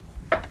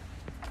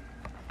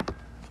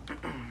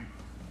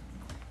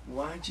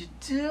Why'd you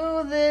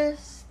do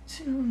this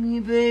to me,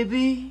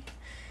 baby?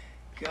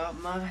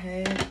 Got my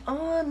head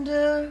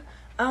under,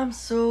 I'm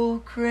so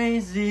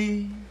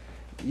crazy.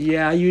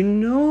 Yeah, you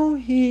know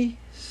he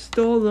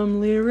stole them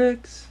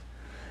lyrics.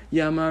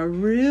 Yeah, my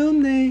real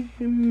name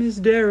is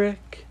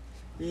Derek.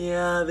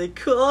 Yeah, they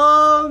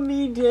call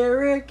me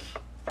Derek,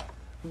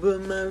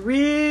 but my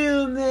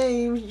real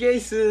name's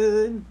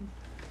Jason.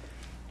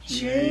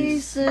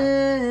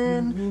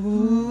 Jason,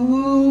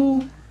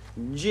 ooh,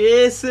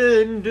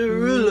 Jason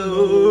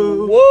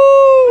Derulo.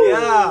 Woo!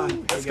 Yeah,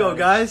 let's go,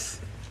 guys.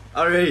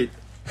 All right.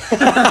 All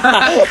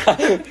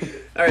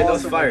right, that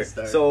was fire.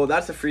 So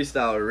that's a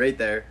freestyle right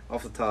there,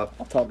 off the top.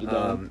 Off top to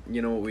down.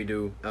 You know what we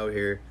do out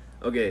here.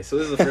 Okay, so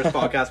this is the first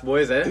podcast,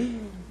 boys, eh?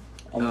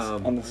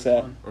 On the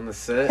set. On the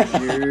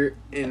set, you're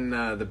in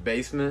the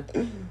basement.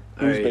 Whose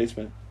Alright,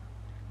 basement?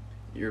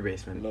 your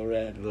basement. Low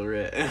red. Little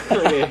red.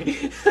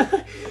 Okay.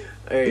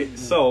 Alright,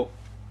 so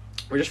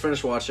we just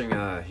finished watching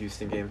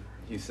Houston game.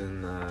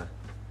 Houston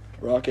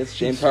Rockets.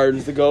 James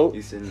Harden's the GOAT.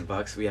 Houston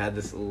Bucks. We had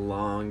this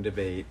long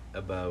debate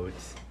about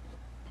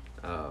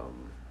I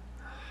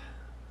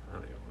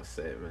don't even want to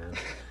say it, man.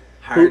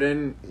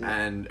 Harden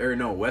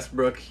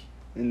Westbrook.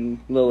 And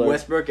Lillard.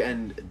 Westbrook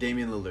and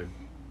Damian Lillard.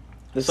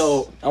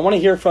 So I want to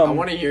hear from. I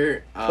want to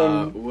hear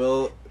from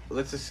Will.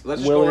 Let's just go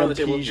Will around the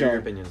table and hear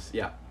your Pigeon. opinions.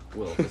 Yeah,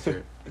 Will. Let's hear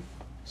it.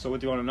 So what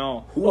do you want to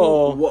know?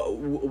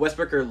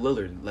 Westbrook or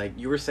Lillard? Like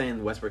you were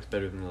saying, Westbrook's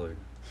better than Lillard.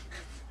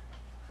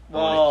 I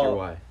Well, want to hear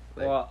why.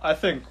 Like, well, I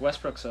think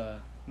Westbrook's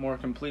a more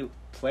complete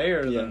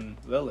player Yeah. than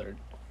Lillard.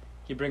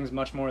 He brings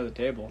much more to the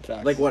table.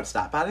 Facts. like what?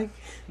 Stat padding?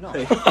 No,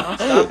 not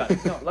stop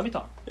it. No, let me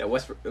talk. Yeah,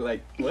 Westbrook.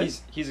 Like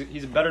what?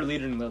 He's a better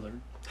leader than Lillard.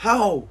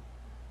 How?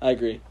 I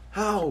agree.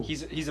 How?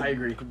 He's a I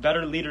agree.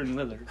 better leader than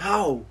Lillard.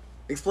 How?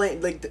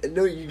 Explain. Like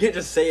no, you can't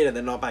just say it and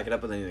then not back it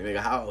up with anything.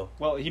 Like how?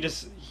 Well, he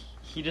just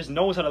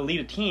knows how to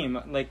lead a team.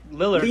 Like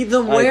Lillard, Lead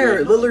them I where?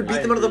 agree. Lillard beat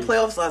I them out of the agree.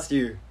 playoffs last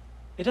year.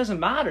 it doesn't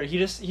matter.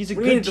 He's a What do you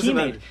mean good it doesn't teammate.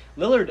 matter?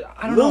 Lillard,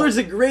 I don't know. Lillard's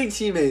a great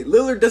teammate.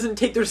 Lillard doesn't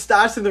take their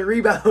stats and their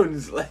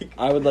rebounds. Like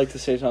I would like to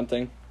say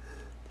something.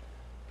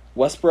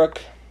 Westbrook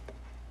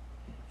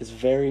is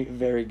very,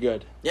 very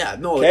good. yeah,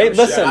 no. Okay,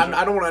 listen.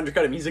 I don't want to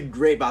undercut him. He's a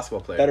great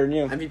basketball player. Better than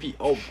you. MVP.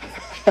 Oh,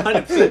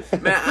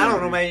 100%. Man, I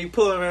don't know, man. You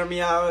pull around me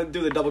out,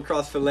 do the double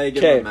cross fillet,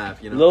 give him Okay, a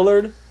map. You know.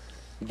 Lillard,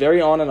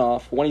 very on and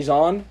off. When he's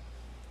on,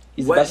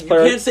 he's the best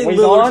player. You can't say when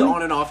he's Lillard's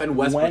on and off and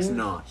Westbrook's when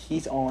not.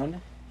 he's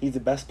on, he's the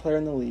best player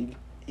in the league.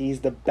 He's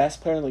the best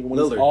player in the league. When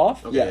Lillard. he's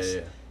off, Okay, yes,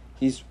 yeah.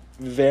 he's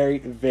very,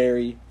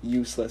 very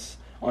useless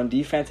on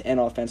defense and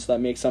offense. So that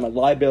makes him a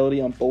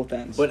liability on both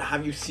ends. But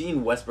have you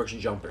seen Westbrook's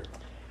jumper?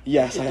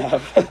 yes, I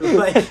have.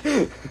 Like,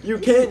 you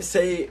can't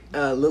say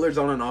Lillard's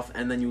on and off,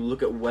 and then you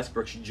look at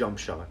Westbrook's jump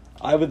shot.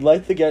 I would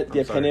like to get the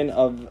I'm sorry. opinion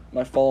of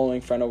my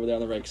following friend over there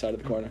on the right side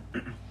of the corner.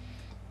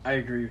 I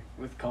agree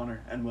with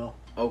Connor and Will.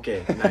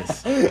 Okay,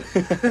 nice.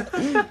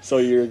 So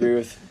you agree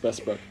with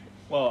Westbrook?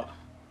 Well,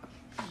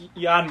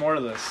 you add more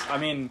to this. I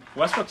mean,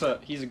 Westbrook's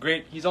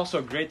he's also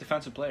a great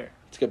defensive player.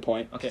 It's a good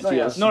point. Okay. No, yeah,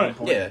 Yes. No,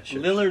 Yeah,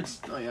 sure.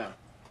 Lillard's Oh yeah.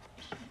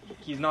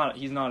 he's not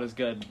as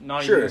good.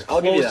 Not Sure, even as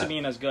I'll give you close to that.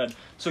 being as good.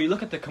 So you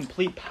look at the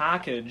complete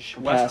package.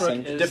 Passing. Westbrook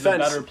is Defense. the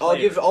better I'll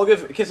player. give.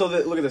 Okay, so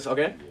look at this.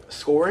 Okay,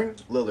 scoring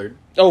Lillard.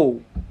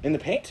 Oh, in the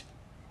paint?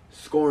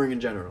 Scoring in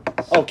general.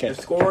 Okay. If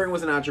scoring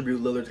was an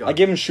attribute, Lillard's got. I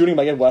give him shooting,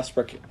 but I give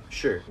Westbrook.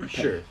 Sure.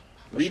 Sure.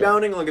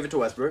 Rebounding, I'll give it to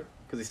Westbrook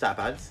because he stat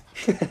pads.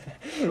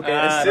 Okay,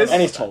 I assists.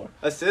 And he's taller.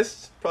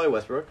 Assists, probably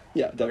Westbrook.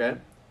 Yeah, Okay.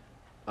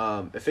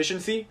 definitely.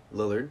 Efficiency,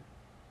 Lillard.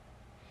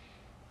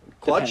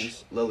 Clutch,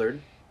 Depends. Lillard.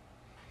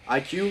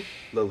 IQ,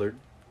 Lillard.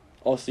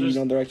 Oh, so you There's-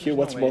 know their IQ? there's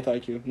What's no both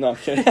IQ? No, I'm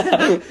kidding.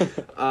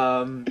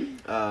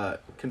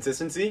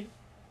 Consistency,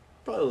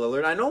 probably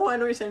Lillard. I know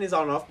you're saying he's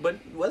on and off, but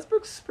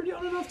Westbrook's pretty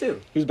on and off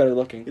too. Who's better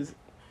looking?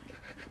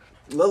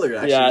 Lillard,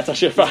 actually. Yeah, it's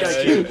actually a fact. He's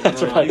got Yeah, IQ.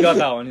 That's right. You got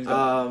that one. He's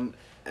got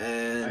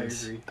And I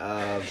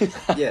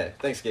agree. yeah,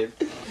 thanks, Gabe.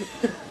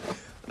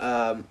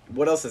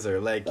 What else is there?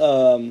 Like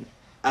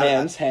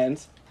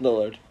Hands,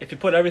 Lillard. If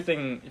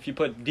you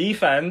put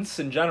defense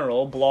in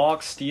general,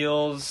 blocks,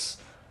 steals,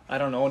 I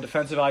don't know,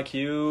 defensive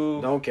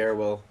IQ, don't care.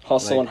 Well,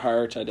 Hustle like, and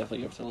heart, I definitely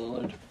give it to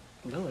Lillard.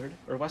 Lillard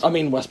or I Westbrook.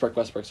 mean Westbrook,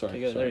 sorry. there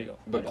you go. There you go.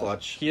 but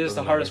clutch. He is the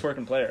doesn't hardest matter.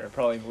 working player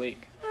probably in the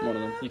league. One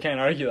of them. You can't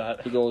argue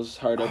that. He goes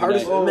hard every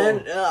Hardest night.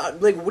 man.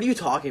 Like, what are you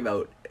talking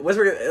about?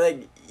 Westbrook,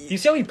 like. Do you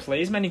see how he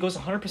plays, man? He goes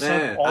 100%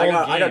 Man, all I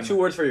got game. 2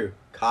 words for you.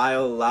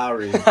 Kyle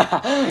Lowry.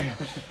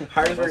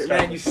 Hardest worker,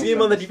 man. You see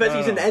him on the defense.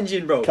 He's an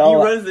engine, bro. Kyle- he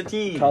runs the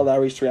team. Kyle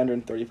Lowry's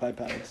 335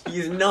 pounds.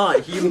 He's not.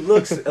 He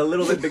looks a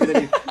little bit bigger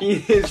than he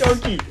is.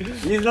 Chunky.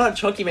 He's not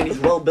chunky, man. He's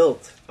well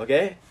built.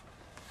 Okay.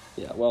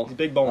 Yeah, well, He's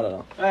big I bone. don't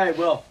know. All right,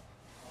 Will.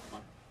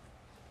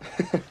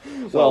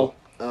 Well,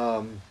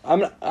 Um. I'm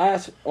gonna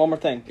ask one more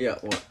thing. Yeah.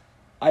 What?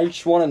 I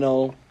just want to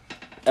know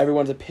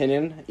everyone's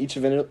opinion,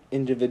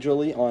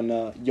 individually, on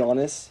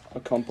Giannis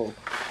Ocampo.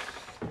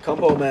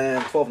 Compo,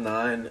 man.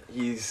 12'9".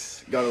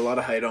 He's got a lot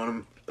of height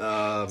on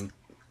him.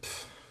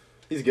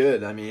 He's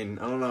good. I mean,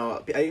 I don't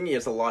know. I think he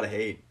gets a lot of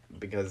hate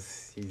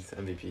because he's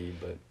MVP,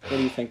 but What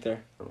do you think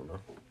there? I don't know.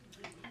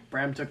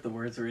 Bram took the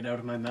words right out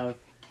of my mouth.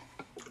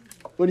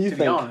 What do you To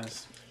be think?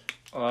 honest.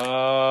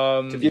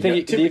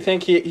 Do you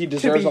think he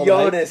deserves all To be the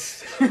hype?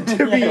 honest,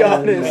 to be Yeah.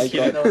 honest, Oh my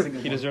God. That was a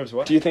good He one. deserves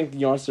what? Do you think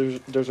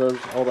Giannis deserves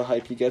all the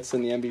hype he gets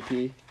in the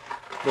MVP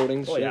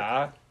voting? Well,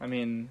 yeah. I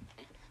mean,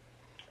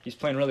 he's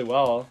playing really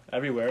well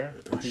everywhere.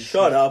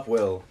 shut up,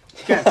 Will.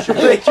 Yeah, sure.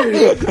 Like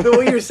the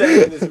way you're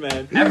saying this,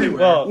 man. Everywhere.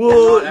 Well,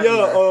 Well, Not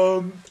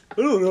everywhere.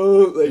 I don't know.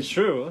 Like, It's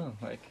true.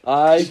 Like,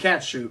 You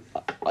can't shoot.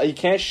 He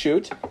can't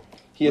shoot.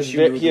 He has wish you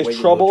knew he the has way you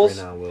looked troubles.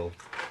 right now, Will.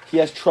 He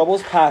has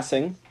troubles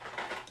passing.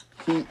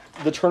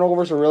 The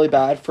turnovers are really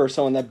bad for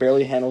someone that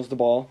barely handles the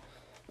ball.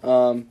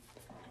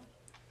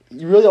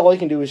 Really, all he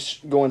can do is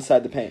go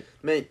inside the paint.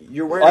 Man,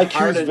 you're wearing a IQ's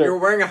Harden. very- You're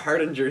wearing a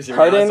Harden jersey. Right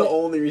now. Harden That's the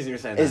only reason you're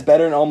saying Is that.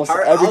 better in almost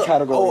every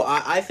category. Oh,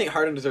 I think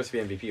Harden deserves to be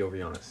MVP over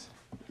Giannis.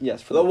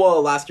 Yes, for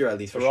Well, last year at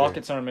least. the For sure.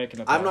 Rockets aren't making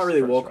it. I'm not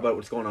really woke round. about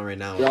what's going on right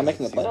now. they're not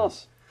making the Season.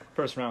 playoffs.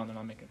 First round, they're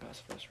not making it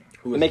past the first round.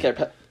 Who They is make it?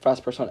 it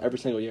fast person every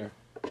single year.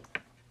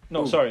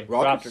 No, Who? sorry,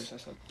 Rockets? Raptors. I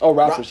said. Oh,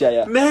 Raptors,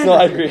 yeah. Man, No,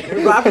 I agree.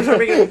 Raptors are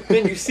making.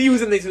 Man, you see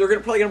who's in these? They're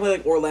probably gonna play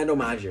like Orlando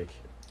Magic,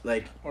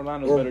 like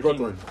Orlando's a or better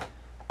Brooklyn,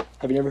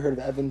 Have you never heard of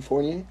Evan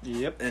Fournier? team.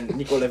 Yep. and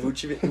Nikola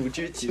Vucevic.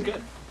 He's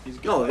good. He's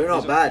good. No, they're not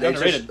He's bad. It's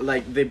underrated. just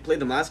like they played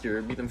them last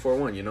year, beat them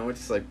 4-1. You know,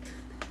 it's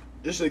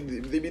just like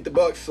they beat the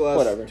Bucks the last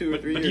Whatever. 2 or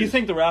But 3 years. do you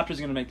think the Raptors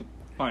are gonna make the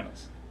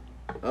finals?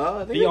 I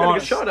think Be they got a good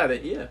honest. shot at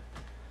it. Yeah,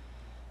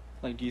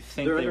 Like, do you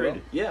think they're they will?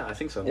 underrated. Yeah, I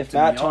think so. If To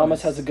Matt be Thomas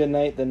honest, has a good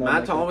night, then they'll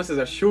Matt make it. Thomas is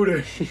a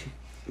shooter.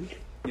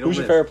 You Who's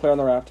your favorite player on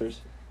the Raptors?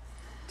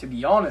 To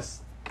be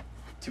honest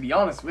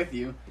with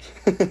you.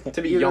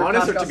 To be either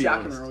honest or Pascal to be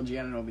Siakam honest? or OG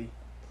Anunoby.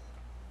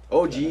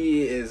 OG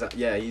is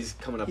he's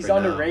coming up. He's right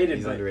underrated. Now.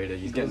 He's but underrated.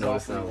 He's he getting goes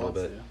noticed off when now a he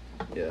little wants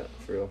bit. to. Yeah,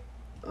 for real.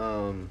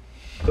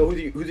 So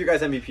who's your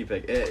guys' MVP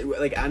pick?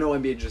 Like I know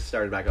NBA just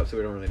started back up, so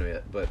we don't really know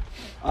yet. But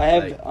I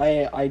have Like,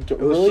 I don't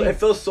it was really. it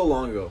feels so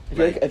long ago.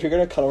 If you're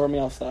gonna cut over me,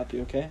 I'll slap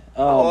you. Okay.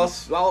 I'll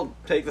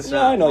take the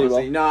snap. I know you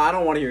honestly. will. No, I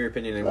don't want to hear your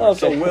opinion anymore. Okay.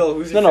 So Will,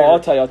 who's your No, I'll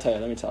favorite? tell you.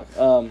 Let me talk.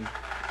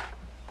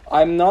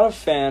 I'm not a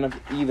fan of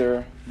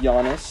either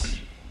Giannis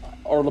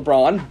or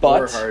LeBron,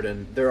 but or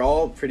Harden? They're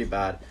all pretty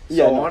bad. So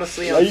yeah, no.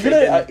 honestly, Are I'm you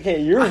thinking, gonna?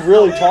 Okay, you're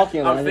really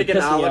talking. I'm and thinking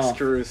you're pissing me Alex off.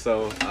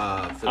 Caruso. For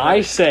I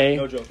that. say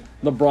No joking.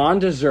 LeBron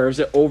deserves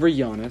it over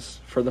Giannis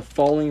for the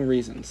following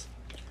reasons.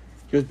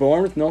 He was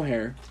born with no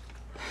hair.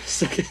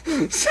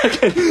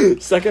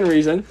 Second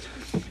reason,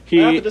 I have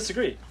to he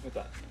disagree with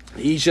that.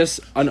 he's just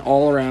an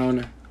all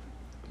around,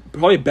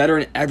 probably better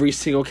in every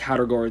single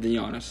category than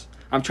Giannis.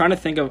 I'm trying to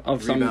think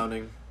of some,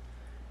 Rebounding,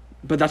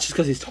 but that's just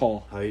because he's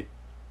tall. height.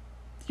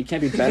 You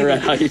can't be better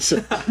at height. I just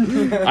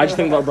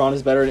think LeBron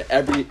is better in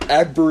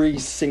every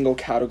single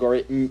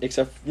category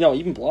except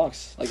even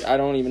blocks. Like I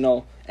don't even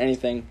know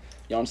anything.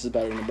 Giannis is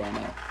better than LeBron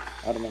at.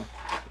 I don't know.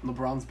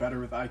 LeBron's better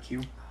with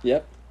IQ.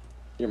 Yep.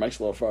 Your mic's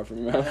a little far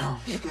from your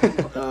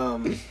mouth.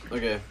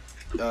 Okay.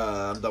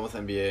 I'm done with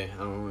NBA. I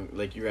don't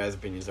like your guys'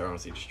 opinions are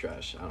honestly just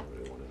trash. I don't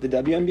really want The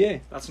to.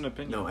 WNBA. That's an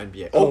opinion. No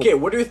NBA. Oh. Okay,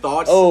 what are your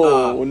thoughts?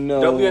 Oh,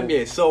 no.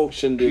 WNBA. So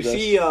Shouldn't do you this.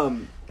 see,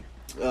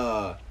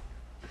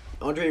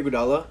 Andre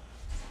Iguodala,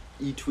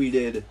 he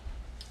tweeted,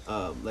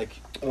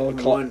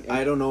 one.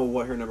 I don't know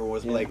what her number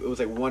was, but Yeah. like it was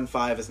like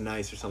 1-5 is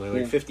nice or something.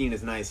 Like Yeah. 15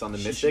 is nice on the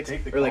She should Mystics,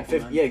 take the or like 50,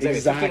 compliment. yeah,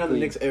 exactly. 15 on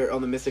the Exactly. Knicks,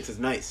 on the Mystics is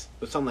nice,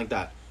 or something like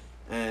that.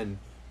 And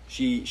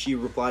she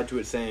replied to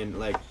it saying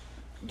like,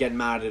 getting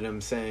mad at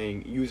him,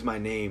 saying use my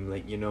name,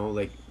 like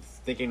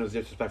thinking it was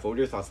disrespectful. What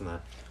are your thoughts on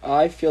that?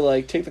 I feel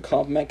like take the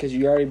compliment because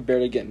you're already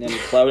barely getting any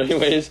clout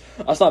anyways.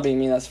 That's not being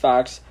mean. That's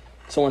facts.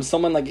 So when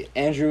someone like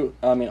Andre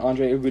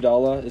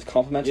Iguodala is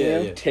complimenting Yeah,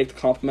 you, yeah. take the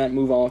compliment,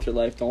 move on with your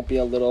life. Don't be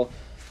a little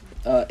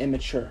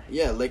immature.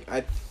 Yeah, like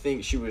I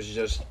think she was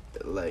just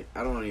like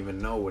I don't even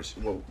know what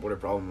her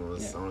problem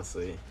was. Yeah.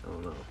 Honestly, I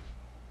don't know.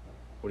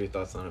 What are your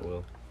thoughts on it,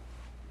 Will?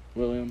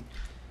 William.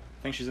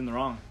 I think she's in the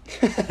wrong.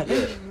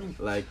 Yeah,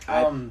 like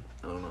I don't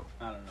know.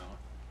 I don't know.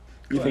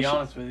 You To think be she-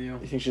 honest with you,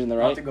 You think she's in the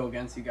not right? to go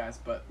against you guys,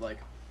 but like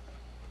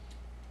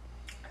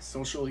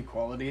social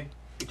equality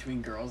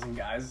between girls and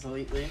guys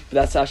lately. But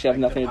that's actually have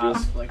Like, nothing the to do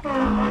with past, like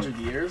 100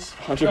 years.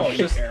 100 No, years.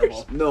 just-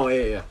 Terrible. No,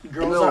 yeah.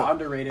 Girls No, are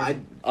underrated. I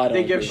I don't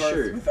they give agree. birth.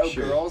 Sure, Without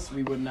sure. girls,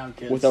 we wouldn't have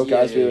kids. Without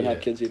guys, we wouldn't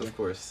have kids either. Of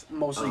course.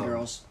 Mostly Um,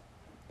 girls.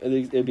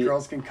 It'd be,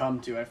 Girls can come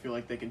too. I feel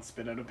like they can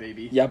spit out a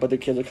baby. yeah, but the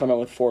kids will come out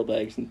with 4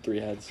 legs and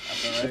 3 heads.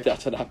 That's all right.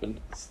 That's what happened.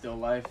 Still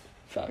life.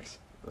 Facts.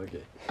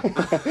 Okay.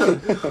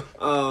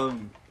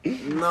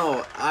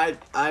 No,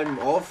 I'm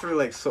all for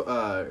like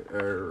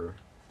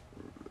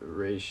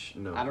race.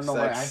 No, I don't know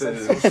why I said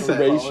sex- social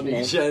Race, equality.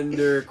 no.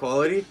 gender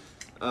equality.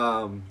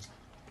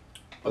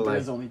 But like,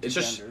 there's only two it's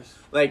just genders.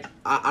 like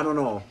I don't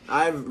know.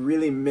 I have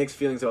really mixed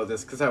feelings about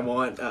this because I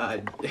want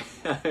I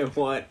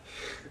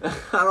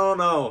don't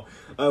know.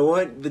 I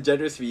want the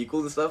genders to be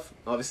equal and stuff.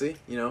 Obviously,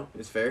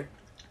 it's fair,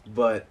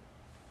 but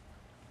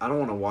I don't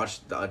want to watch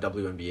a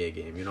WNBA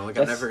game. Like I'm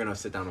That's- never gonna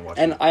sit down and watch.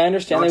 And it. I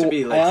understand Not to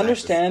be, like, I sexist.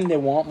 understand they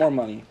want more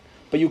money,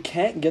 but you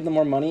can't give them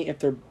more money if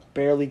they're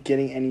barely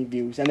getting any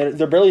views, and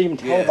they're barely even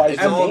televised.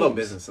 it's all about games.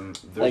 business. And Like-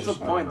 What's the there's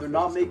point? They're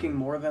not business making going on.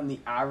 more than the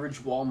average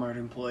Walmart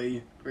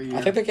employee per year.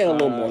 I think they get a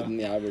little more Uh, than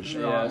the average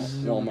no.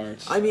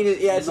 Walmarts. I mean,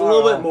 it's a Not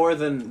little at bit all. more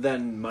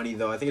than money,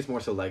 though. I think it's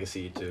more so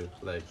legacy too.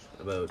 Like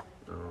about,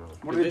 I don't know.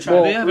 What Do are they, they trying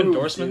do to they have prove,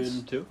 endorsements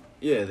dude? too?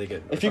 Yeah, they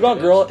get. If you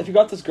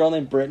got this girl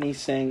named Brittany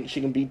saying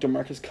she can beat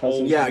DeMarcus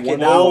Cousins, yeah, with okay, one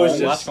that home was run,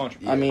 just. last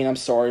country. I mean, I'm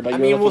sorry, but I you're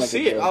mean, looking we'll like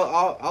see a it.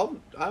 joke.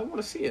 I want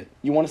to see it.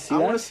 You want to see I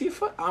that? want to see it.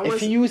 I want If to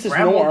he see. uses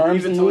Graham no won't arms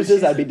believe and until he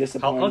loses, sees I'd be it.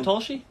 disappointed. How tall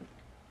is she?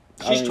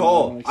 I She's don't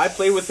tall. know, like I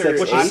play with her. six-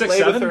 What, she's I 6'7",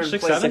 played with her in 6'7"?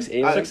 play-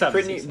 6'8"? uh,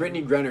 6'7".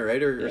 Brittany Grenner,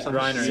 right, or Yeah. something.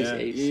 Griner, yeah.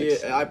 6'8",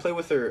 Yeah, 6'7". I play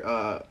with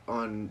her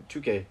on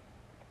 2K,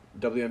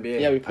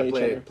 WNBA. Yeah, we play each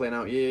other. Playing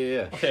out.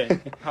 Yeah. Okay,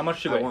 how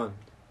much do you I weigh? won.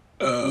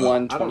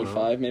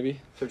 125 maybe.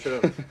 Search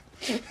it up.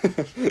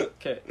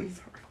 Okay.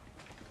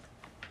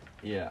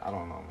 Yeah, I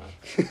don't know,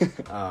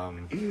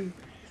 man.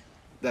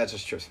 That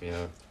just trips me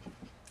out.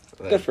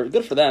 Like,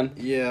 Good for them.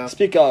 Yeah.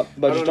 Speak up,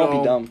 but I just don't be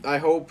know. dumb. I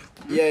hope.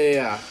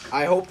 Yeah.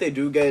 I hope they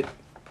do get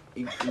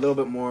a little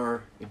bit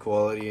more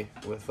equality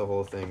with the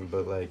whole thing,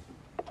 but like,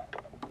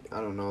 I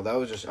don't know. That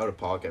was just out of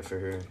pocket for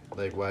her.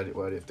 Like, why do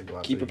you have to go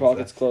out? Keep there your and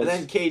use pockets that? closed. And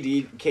then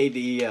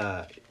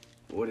KD.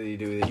 What did he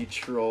do? He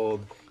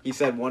trolled. He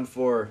said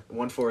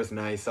 1-4 is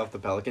nice off the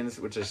Pelicans,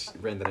 which is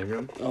Brandon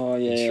Ingram. Oh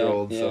yeah, He yeah,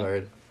 trolled yeah. so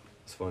hard.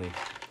 It's funny.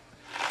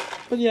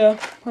 But yeah,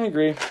 I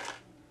agree.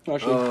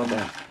 Actually,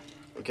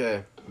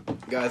 Okay,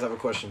 guys, I have a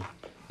question.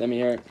 let me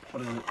hear it.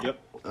 What is it? Yep.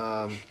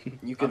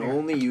 You can Okay.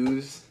 only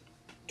use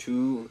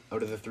 2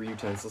 out of the 3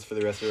 utensils for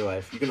the rest of your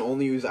life. You can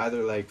only use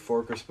either like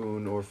fork or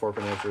spoon, or fork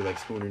or knife, or like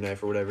spoon or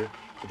knife or whatever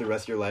for the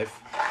rest of your life.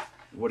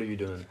 What are you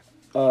doing?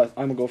 I'm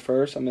gonna go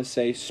first. I'm gonna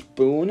say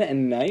spoon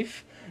and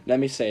knife. Let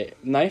me say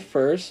knife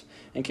first,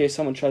 in case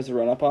someone tries to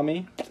run up on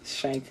me.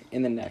 Shank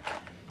in the neck.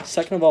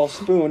 Second of all,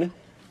 spoon.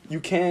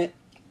 You can't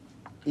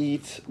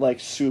eat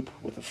like soup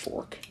with a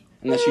fork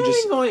unless you I just.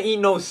 ain't gonna eat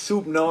no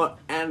soup, no,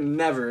 and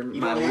never in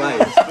You my don't need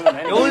life. a spoon The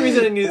anyway. only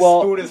reason I need a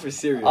Well, spoon is for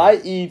cereal. I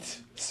eat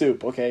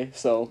soup. Okay,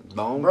 so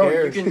don't Bro,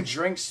 care. you can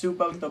drink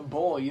soup out the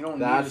bowl. You don't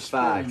need a That's spoon.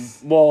 facts.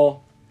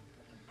 well.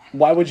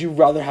 Why would you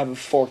rather have a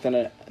fork than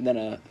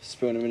a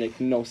spoon? It would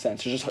make no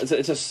sense.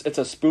 It's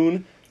a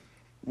spoon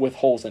with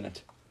holes in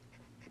it.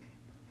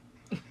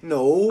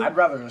 No. I'd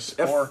rather a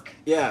spork.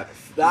 Yeah,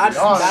 that's Be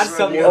honest that's with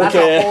something. you. That's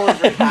Okay. a whole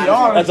different Be category. That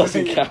honest.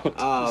 doesn't count.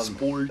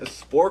 A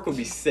spork would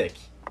be sick,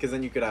 because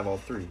then you could have all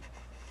 3.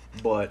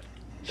 But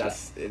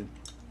that's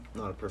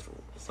not a perfect.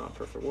 It's not a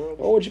perfect world.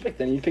 What would you pick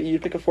then?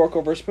 You'd pick a fork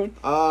over a spoon?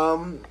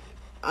 I'm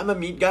a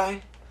meat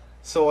guy,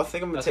 so I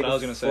think I'm gonna That's take what I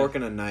was a gonna say. fork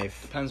and a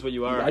knife. Depends what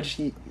you are. I just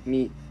eat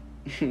meat.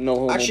 No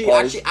homo Actually,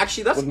 bars.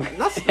 that's with my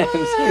that's. hands.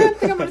 I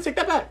think I'm gonna take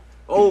that back.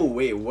 Oh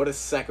wait, what a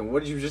second!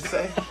 What did you just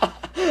say?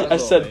 I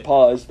said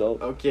pause though.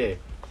 Okay.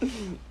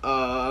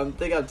 I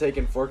think I'm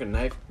taking fork and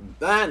knife.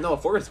 No,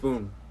 fork and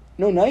spoon.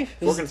 No knife.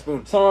 Fork and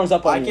spoon. Someone runs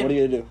up I on you. can- What are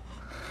you gonna do?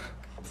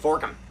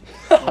 Fork 'em.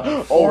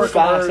 Oh, fast!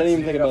 I hurts, didn't even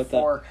dude, think a about that.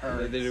 fork They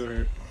hurts. do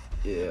hurt.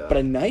 Yeah. But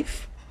a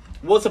knife?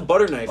 Well, it's a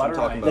butter knife I'm Butter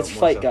talking knife. about. Let's more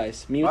fight, so.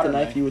 guys. Me with the Butter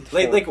knife, knife. you with the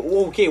Like, fork.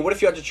 well, okay, what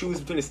if you had to choose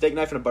between a steak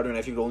knife and a butter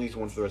knife? You could only use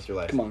one for the rest of your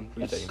life. Come on, What are you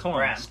that's- taking? Come on,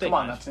 Graham, steak come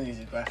on, knife. that's an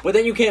easy question. But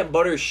then you can't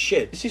butter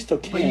shit. Yes, you still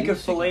can. But you could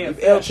fillet a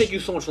It'll fish. take you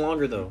so much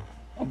longer, though.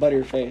 I'll butter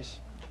your face.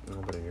 No,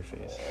 butter your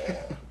face. Okay,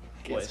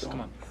 Boys, let's go.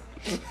 come on.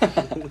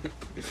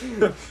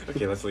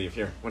 Okay, let's leave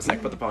here. One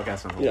sec, put the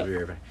podcast on hold. Yeah. We'll be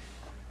right back.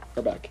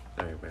 We're back.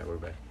 Alright, we're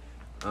back.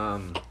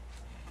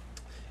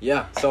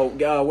 Yeah, so,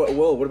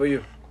 Will, what about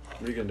you?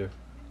 What are you gonna do?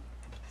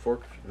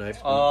 Fork, knife,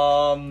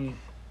 spoon?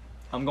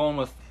 I'm going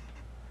with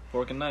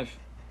fork and knife.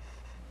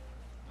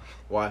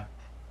 Why?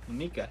 I'm a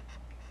meat guy.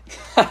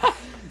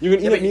 You can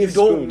eat Yeah, it but meat you with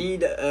don't spoon.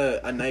 need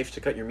a knife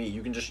to cut your meat.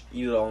 You can just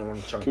eat it all in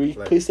one chunk. Can we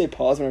like- please say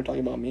pause when we're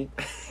talking about meat?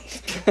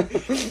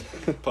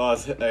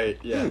 Pause. Alright,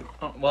 yeah.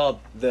 Well,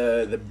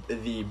 The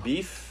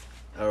beef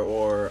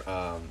or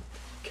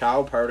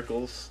cow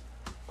particles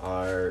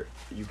are,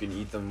 you can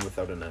eat them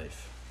without a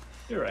knife.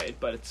 you're right,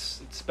 but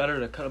it's better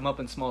to cut them up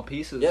in small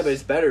pieces. Yeah, but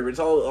it's better. It's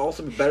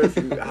also better if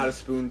you had a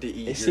spoon to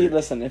eat. See,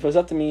 listen, if it was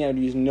up to me, I'd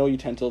use no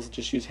utensils,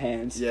 just use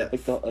hands. Yeah,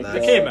 Like the that's- the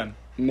caveman.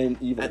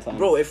 medieval And, time.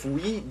 bro, if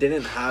we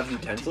didn't have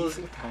utensils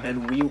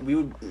and we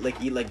would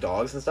like eat like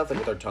dogs and stuff, like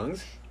with our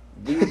tongues,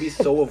 we would be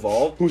so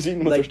evolved. Who's eating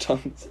with like, their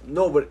tongues?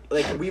 No, but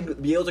like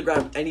we'd be able to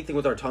grab anything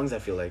with our tongues. I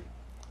feel like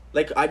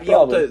I'd be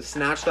Probably. able to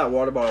snatch that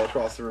water bottle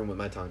across the room with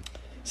my tongue.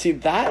 See,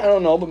 that I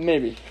don't know, but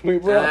maybe. We're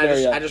And not there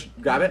yet. I just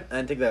grab it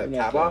and take the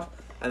Yeah, cap yeah. off,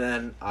 and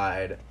then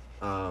I'd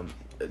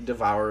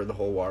devour the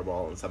whole water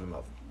bottle inside my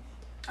mouth.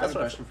 I have That's a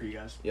what I- question for you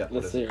guys. Yeah, what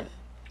Let's is see it? it.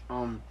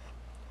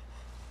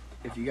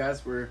 If you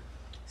guys were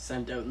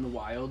sent out in the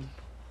wild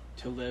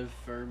to live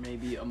for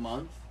maybe a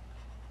month,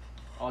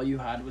 all you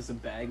had was a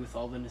bag with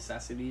all the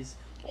necessities,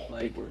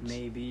 like big words.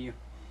 maybe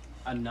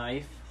a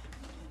knife,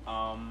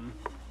 a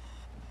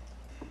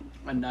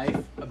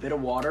bit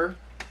of water,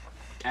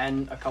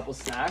 and a couple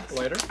snacks.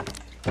 Later.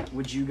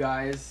 Would you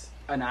guys,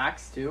 an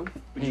axe too?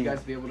 Would you Hmm. guys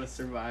be able to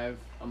survive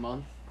a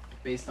month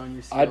based on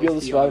your skills? I'd be able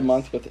to Be survive a honest.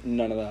 month with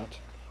none of that.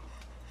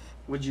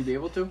 Would you be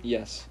able to?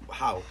 Yes.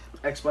 How?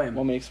 Explain.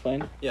 Want me to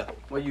explain?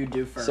 What you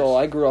do first. So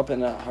I grew up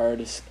in a hard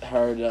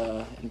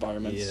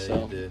environment. Yeah,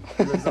 so you did.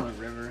 He lives on a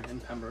river in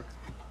Pembroke.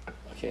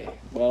 okay.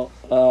 Well,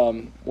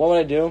 what would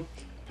I do?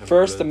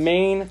 First, the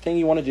main thing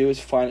you want to do is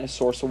find a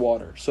source of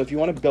water. So if you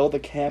want to build a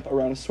camp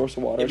around a source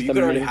of water, Yeah, but it's you the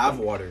could already main have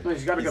thing. water. No,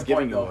 he's got a He's good giving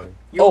point you though. water.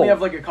 You only Oh,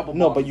 have like a couple.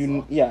 No, but bottles, you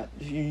though. yeah.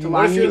 To You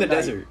What if you're in the Night.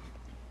 desert?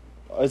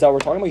 Is that what we're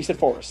talking about? You said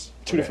forest.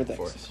 Two Okay, different things.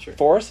 forest, sure.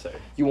 Forest. Sorry.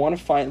 You want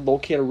to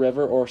locate a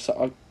river or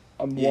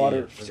a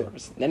water yeah.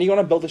 source. Then you want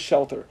to build a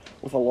shelter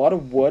with a lot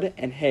of wood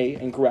and hay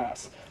and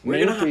grass.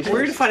 We're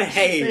gonna find a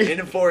hay in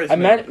a forest. I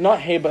man. meant not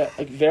hay, but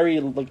like very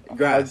like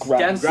Grass. grass.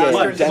 Dense Yeah, Grass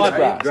mud, turns dense into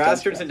grass. grass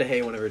dense turns grass. into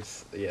hay whenever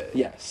it's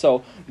Yeah,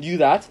 so do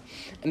that,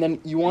 and then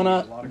you want A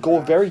lot to of go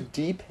grass. very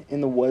deep in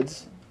the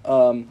woods,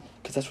 because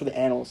that's where the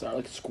animals are,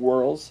 like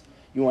squirrels.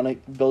 You want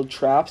to build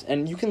traps,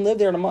 and you can live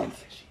there in a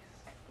month.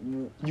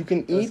 You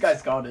can This eat.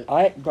 guy's got it.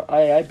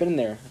 I've been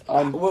there.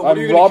 I'm What are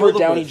you gonna Robert kill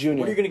them Downey with? Jr.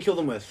 What are you gonna kill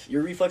them with?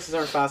 Your reflexes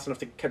aren't fast enough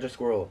to catch a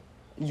squirrel.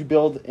 You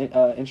build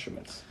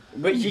instruments.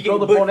 But You he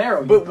build can, a bow and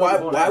arrow. You But build a why?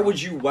 bow and Why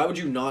arrow. would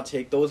you not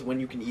take those when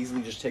you can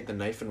easily just take the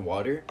knife and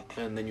water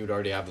and then you'd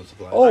already have the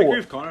supply? Oh. I agree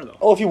with Connor though.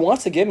 Oh, if he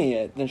wants to give me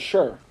it, then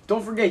sure.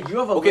 Don't forget, you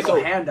have a Okay, little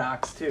so- hand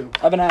axe too.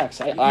 I have an axe.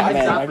 can Man,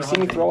 use that have you for seen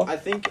me hunting. throw? I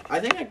think.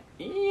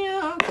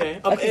 Yeah.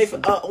 Okay. I can If see-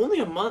 only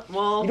a month.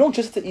 Well. You don't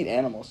just have to eat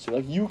animals too.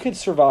 Like you could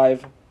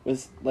survive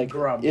with like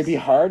Grubs. it'd be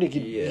hard. You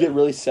could Yeah. get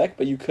really sick,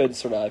 but you could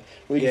survive.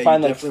 Or you Yeah, could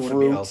find you like definitely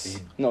wouldn't be fruits.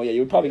 healthy. No, yeah,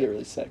 you would probably get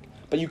really sick,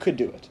 but you could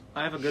do it.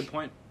 I have a good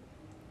point.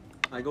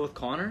 I go with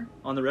Connor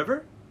on the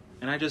river,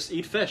 and I just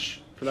eat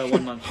fish for that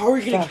 1 month. How are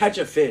you gonna Fuck. catch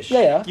a fish?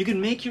 Yeah. You can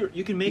make your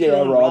Yeah,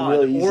 own Rob, rod,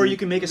 really or easy. you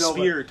can make a No, but-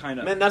 spear, kind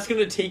of. Man, that's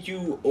gonna take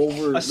you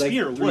over A like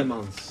spear, 3 wood.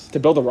 months. To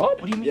build a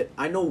rod? What do you mean? Yeah,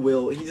 I know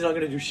Will. He's not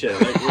gonna do shit.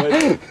 Like,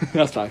 what?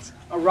 That's facts.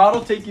 A rod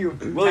will take you.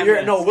 Will, 10 you're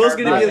no. minutes. Will's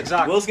gonna Right, be.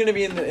 exactly. Will's gonna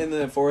be in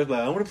the forest.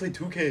 Like, I want to play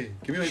 2K.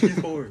 Give me my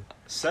PS4.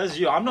 Says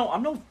you. I'm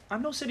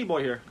no city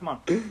boy here. Come on.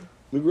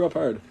 We grew up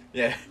hard.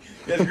 Yeah,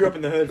 you guys grew up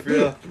in the hood for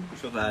real. I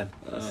feel bad.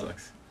 That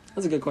sucks.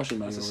 That's a good question,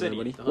 man. It's a city.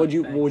 Buddy. The Would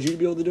you hood, would you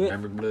be able to do it?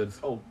 Remember bloods.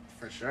 Oh,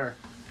 for sure.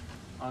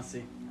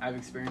 Honestly, I have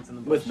experience in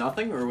the bush. With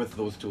nothing or with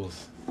those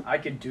tools? I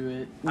could do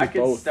it. With I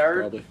could both, start.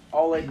 probably.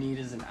 All I'd need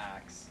is an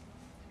axe.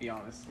 To be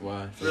honest.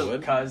 Why? For the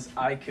wood? Because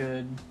I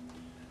could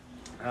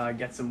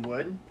get some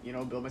wood. You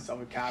know, build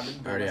myself a cabin.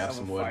 Build already have myself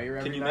some a wood. fire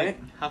every Can you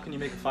night. make? How can you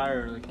make a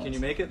fire? Like, can you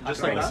make it How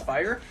just can I like make a that?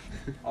 fire?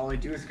 All I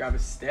do is grab a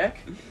stick.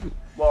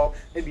 Well,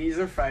 it'd be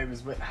easier if I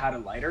had a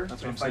lighter.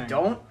 That's But what if I'm I saying.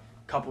 don't,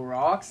 couple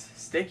rocks,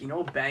 stick. You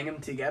know, bang them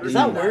together. Does do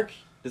that work?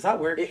 Does that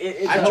work?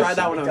 It I've does. tried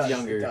that when It I was does,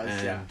 younger, it does,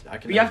 and yeah. I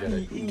can But you have never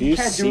get to. it. Do you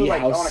can't see do it,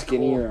 like, how on a skinny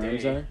cold your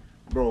arms day. are?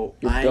 Bro,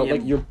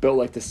 You're built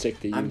like the stick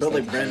that you I'm use, built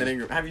like the- Brandon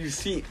Ingram. Have you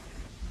seen?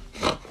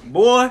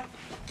 Boy,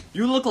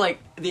 you look like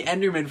the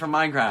Enderman from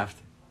Minecraft.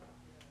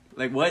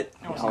 Like what?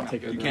 I'll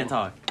take it. You can't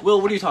talk.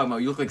 Will, what are you talking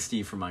about? You look like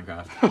Steve from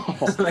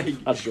Minecraft.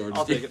 Like, That's George.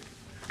 I'll take it.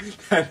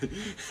 That's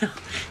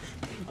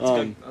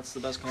good. That's the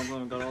best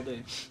compliment I've got all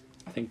day.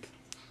 I think.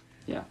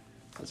 Yeah.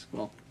 That's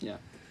yeah.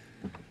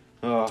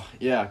 Oh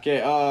yeah.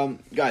 Okay.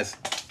 Guys,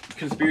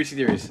 conspiracy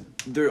theories.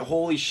 They're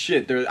holy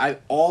shit.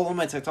 All on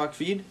my TikTok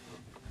feed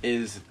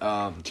is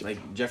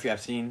like Jeffrey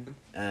Epstein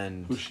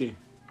and Who's she?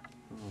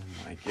 oh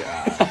my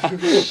god.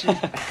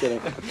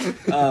 Kidding.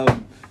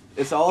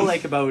 It's all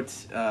like about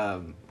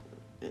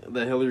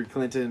the Hillary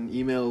Clinton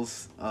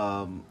emails.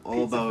 All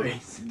Pizza about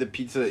face. the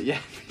pizza. Yeah,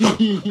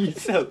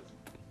 pizza.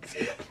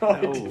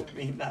 I No. didn't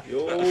mean that.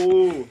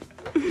 Yo,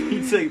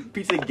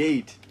 pizza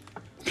gate.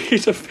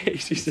 Piece of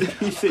face. He said.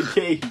 Pizza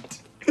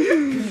gate.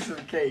 Piece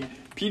of cake.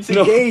 Pizza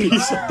No, gate.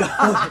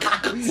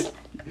 pizza-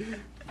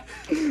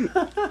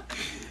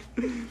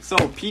 So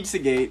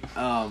Pizzagate,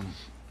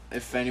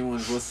 if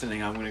anyone's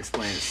listening, I'm gonna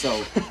explain it. So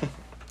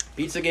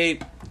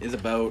Pizzagate is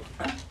about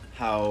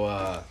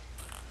how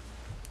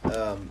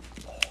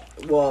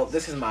well,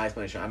 this is my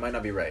explanation. I might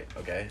not be right,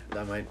 okay?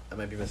 I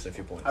might be missing a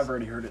few points. I've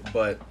already heard it.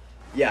 But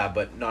yeah,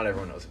 but not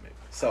everyone knows it maybe.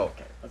 So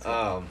Okay, let's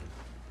go.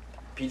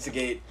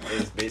 Pizzagate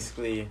is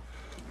basically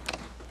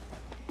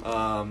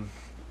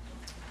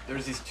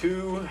there's these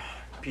two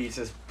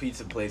pizza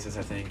places,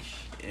 I think,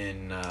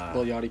 in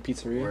Lil Yachty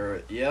Pizzeria.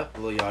 where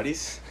Lil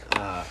Yachty's,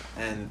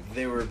 and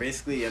they were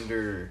basically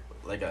under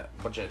like a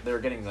bunch of, they were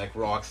getting like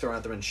rocks thrown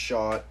at them and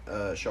shot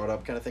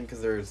up kind of thing,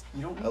 because there's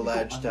You don't need to go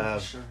alleged to under the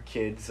have shirt.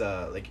 kids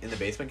like in the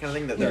basement kind of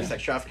thing that they're Yeah.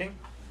 sex trafficking,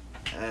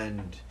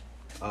 and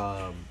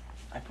I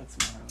put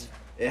some on earlier.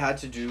 it had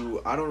to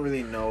do, I don't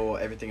really know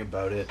everything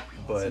about it,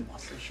 but Some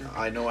mustard shirt.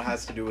 I know it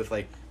has to do with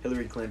like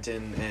Hillary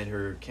Clinton and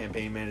her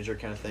campaign manager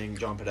kind of thing,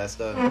 John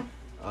Podesta,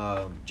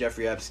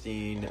 Jeffrey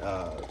Epstein.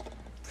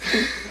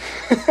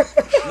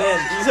 Man,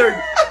 these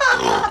are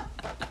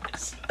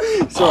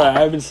Sorry, I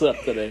haven't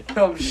slept today.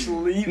 I'm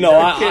sleeping. No,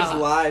 they're I- kids'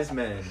 lives,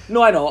 man.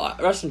 No, I know.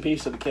 Rest in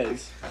peace to the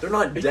kids. They're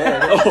not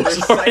dead. Oh, They're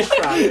sorry. sex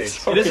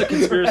trafficked. It is a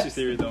conspiracy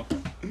theory, though.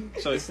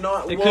 So It's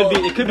not. It well,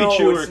 could be no,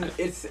 true or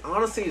It's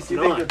honestly, it's You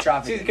think not. they're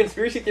trafficking. See, the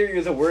conspiracy theory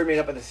is a word made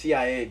up by the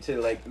CIA to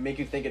like make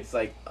you think it's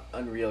like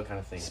unreal kind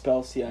of thing.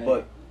 Spell CIA.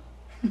 But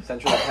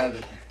Central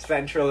Intelligence.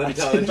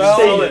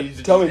 Spell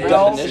Agency. Tell me the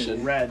Spell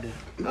definition. red.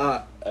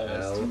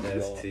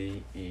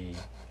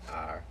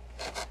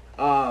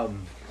 LSTER.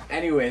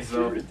 Anyways,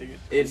 though,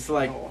 it's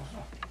like,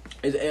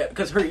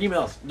 because her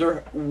emails,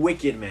 they're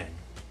wicked, man.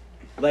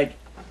 Like,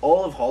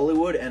 all of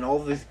Hollywood and all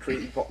of these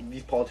crazy,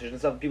 these politicians and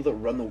stuff, people that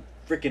run the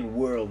freaking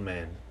world,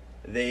 man,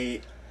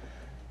 they,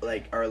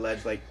 like, are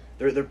alleged, like,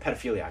 they're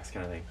pedophiliacs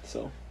kind of thing.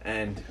 So.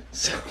 And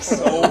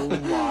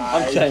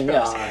I'm saying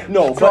yes.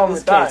 No, What's wrong but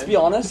with okay, that? to be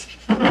honest,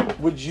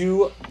 would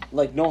you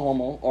like no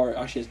homo or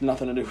actually it's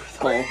nothing to do with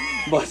homo,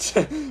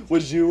 but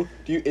would you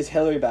is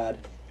Hillary bad?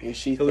 Is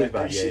she Hillary's thick?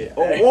 bad, Is she- yeah.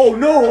 Oh,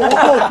 no!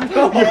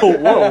 Yo,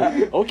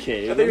 whoa.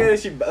 Okay. I think that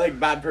she's like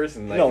bad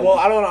person. Like, No. well,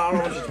 I don't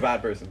know if she's a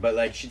bad person, but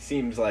like she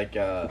seems like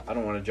I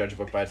don't want to judge a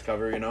book by its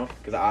cover, you know,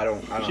 because I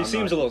don't. She I'm seems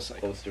not a little psycho.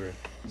 close to her.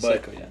 But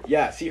Psycho, yeah.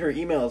 yeah, see, her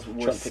emails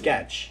were Trump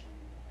sketch.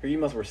 Her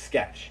emails were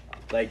sketch,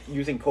 like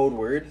using code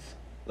words,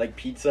 like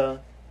pizza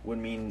would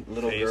mean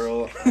little Face.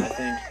 girl, I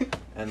think,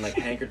 and like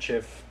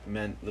handkerchief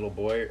meant little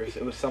boy, or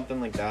it was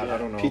something like that. Yeah. I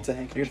don't know. Pizza You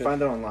handkerchief. can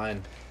find that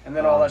online. And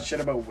then all that shit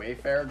about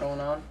Wayfair going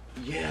on.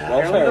 Yeah.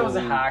 Welfare. Apparently that was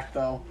a hack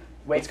though.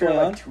 What's Wayfair going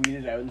like on?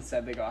 tweeted out and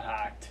said they got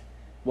hacked.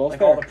 Welfare.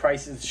 Like all the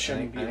prices I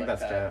shouldn't think, be I think like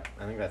that's that. cap.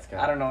 I think that's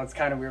cap. I don't know. It's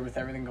kind of weird with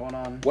everything going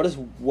on. What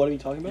are you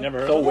talking about? You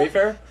never heard So of that?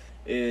 Wayfair,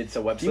 it's a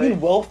website. Do you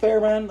mean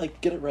welfare, man?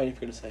 Like get it right if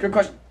you're gonna say. Good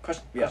it.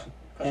 question. Yeah.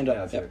 Hand Yeah, up.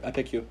 that's Yep, right. I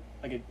pick you.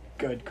 Like a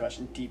good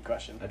question, deep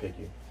question. I pick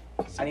you.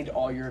 I need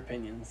all your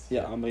opinions.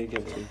 Yeah, I'm gonna give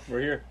it to you. We're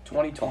here.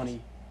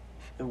 2020,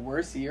 the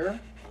worst year,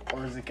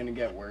 or is it going to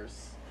get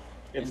worse?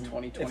 It's in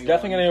 2021. it's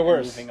definitely gonna get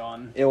worse. Moving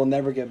on. It will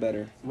never get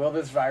better. Will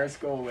this virus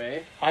go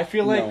away? I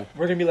feel like No.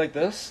 we're gonna be like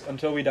this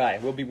until we die.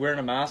 We'll be wearing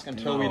a mask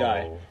until we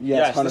die.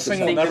 Yes, this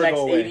thing I will 100%. think the never next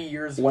go away. 80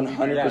 years. will be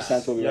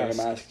 100% will be wearing a Yes.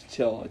 mask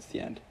till it's the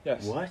end.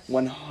 Yes. What?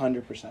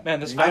 100%. Man,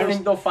 this I virus.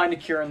 think they'll find a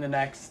cure in the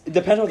next. It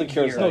depends on what the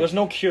cure is. Year. No, like. there's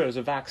no cure. There's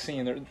a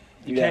vaccine. You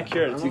Yeah. can't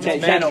cure it. You It's can't-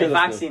 you man- can't No cure this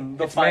vaccine.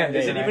 They'll It's find man-made.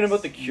 Is it Next. even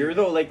about the cure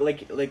though? Like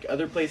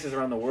other places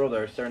around the world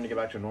are starting to get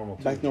back to normal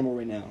too. Back to normal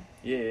right now.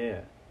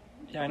 Yeah.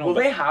 Yeah, I know. Will but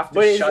they have to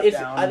But shut it's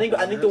down? I think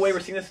the way we're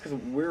borders? seeing this because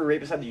we're right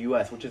beside the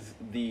U.S., which is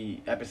the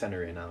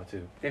epicenter right now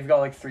too. They've got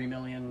like 3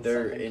 million.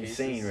 They're something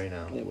insane cases. right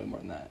now. Yeah, way more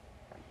than that.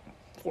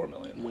 4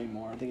 million. Way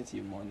more. I think it's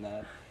even more than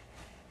that.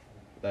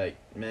 Like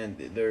man,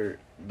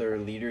 their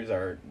leaders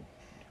are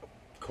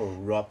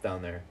corrupt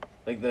down there.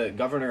 Like the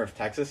governor of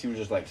Texas, he was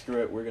just like,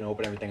 screw it, we're gonna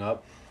open everything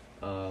up.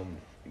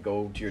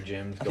 Go to your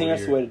gyms. I go think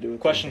that's to the way to do it.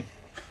 Question.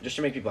 just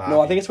to make people happy.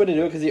 No, I think it's the way to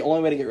do it because the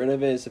only way to get rid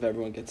of it is if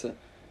everyone gets it.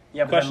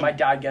 Yeah, but Question. then my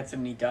dad gets it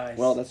and he dies.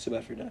 Well, that's too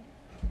bad for your dad.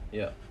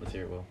 Yeah, let's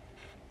hear it, Will.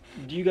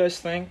 Do you guys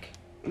think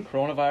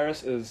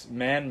coronavirus is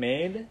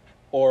man-made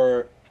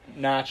or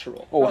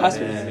natural? Oh, it has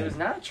to man. be. It was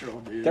natural,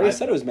 dude. They already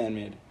said it was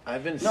man-made.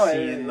 I've been No,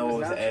 seeing it was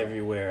those natural.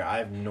 everywhere. I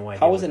have no idea.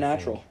 How what was it to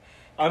natural? think.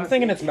 I'm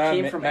thinking it's It man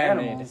came from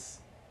man-made. animals.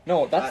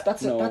 No,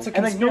 that's No. a And, like,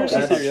 conspiracy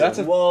no, theory. That's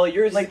a well,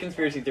 yours like- is a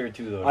conspiracy theory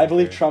too, though. I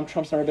believe Fair.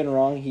 Trump's never been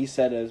wrong. He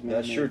said it was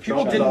man-made. That's true. People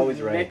Trump is didn't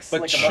always right. mix but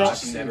like Trump. a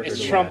bunch of never It's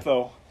heard of Trump that.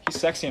 though. He's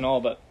sexy and all,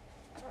 but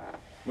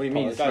What do you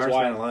mean? Oh, He's this guy's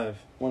smartest man wild. alive.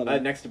 One of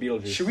them. Next to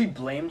Beetlejuice. Should we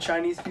blame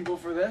Chinese people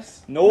for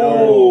this?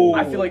 no.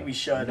 I feel like we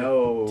should.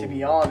 No. To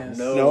be honest.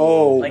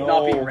 No. Like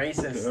not being No.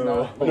 racist, No.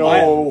 not like,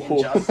 No.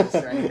 injustice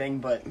or anything,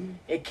 but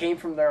it came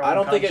from their own I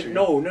don't think country. it.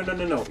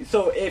 No.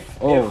 So if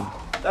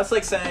that's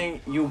like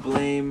saying you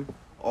blame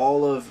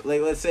all of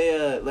like let's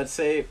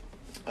say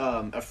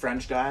a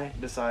French guy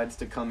decides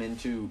to come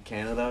into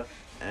Canada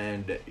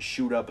and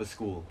shoot up a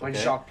school. Like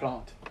okay? Jacques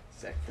Plante.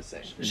 Sec for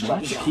sec.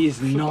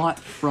 He's not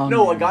from.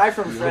 No, a guy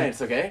from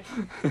France. Okay,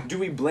 do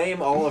we blame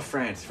all of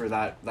France for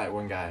that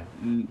one guy?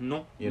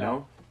 No. You No.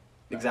 know,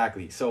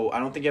 exactly. So I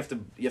don't think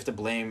you have to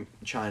blame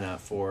China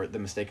for the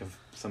mistake of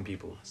some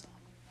people.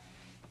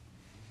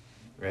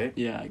 Right?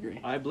 Yeah, I agree.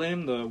 I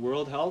blame the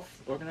World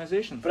Health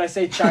Organization. But I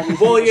say Chinese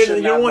Well, people you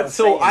shouldn't know have what? no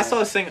So say in I it. saw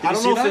this thing. I you don't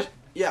see know if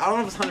that? I don't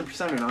know if it's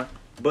 100% or not,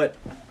 but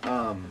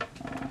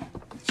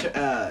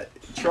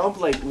Trump,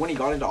 like when he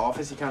got into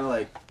office, he kind of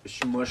like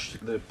smushed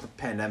the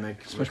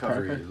pandemic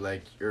recovery, Parker?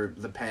 like or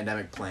the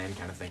pandemic plan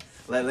kind of thing.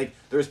 Like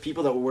there was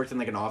people that worked in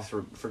like an office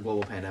for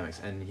global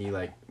pandemics, and he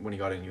like when he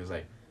got in, he was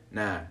like,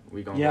 "Nah,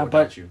 we gonna Yeah, go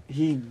without but you."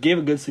 he gave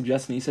a good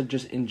suggestion. He said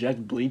just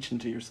inject bleach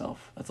into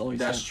yourself. That's all he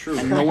That's said. true.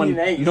 And no one, I mean,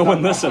 hey, he's no not one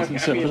wrong. listened. I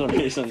So mean, for some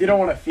reason. If you don't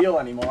want to feel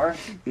anymore,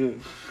 Yeah.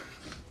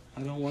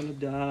 I don't want to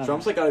die.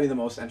 Trump's like gotta be the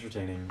most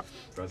entertaining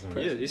president.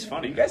 He's are you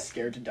funny. guys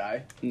scared to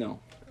die? No.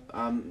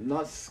 I'm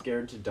not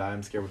scared to die.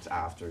 I'm scared what's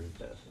after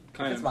death.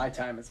 Kind It's of. my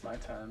time. It's my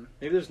time.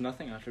 Maybe there's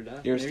nothing after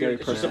death. You're a Maybe scary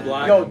it's just a person.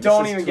 black. Yo, This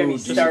don't is even get me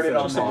too deep started for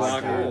on just a this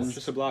black hole. podcast.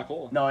 Just a black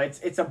hole. No,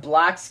 it's a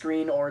black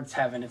screen or it's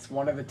heaven. It's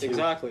one of the two.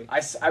 Exactly.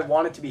 I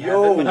want it to be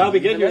Yo, heaven. But how do we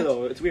get believe here in it.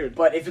 though? It's weird.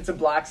 But if it's a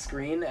black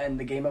screen and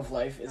the game of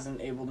life isn't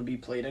able to be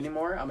played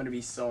anymore, I'm gonna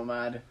be so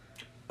mad.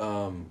 What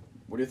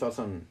are your thoughts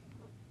on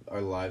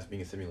our lives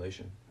being a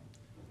simulation?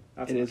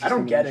 It is I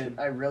don't get it. discrimination.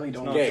 I really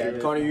don't not get Okay,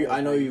 it. Connor, I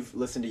know you've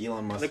listened to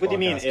Elon Musk. Like, what do you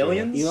mean, podcast,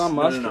 aliens? Elon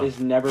No, Musk no. is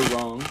never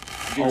wrong.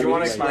 Do you want to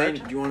Always explain?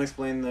 right. Do you want to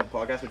explain the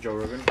podcast with Joe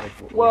Rogan? Like,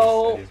 what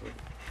Well, his ideas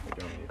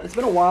were? Like, It's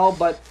been a while,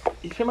 but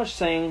he's pretty much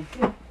saying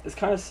it's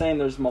kind of saying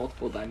there's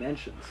multiple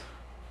dimensions,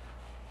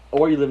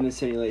 or you live in a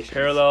simulation.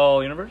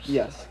 Parallel universe.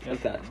 Yes, Yeah.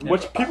 like that. Yeah.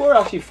 Which people are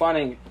actually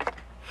finding.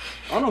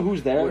 I don't know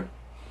who's there. Where?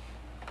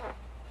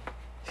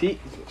 See,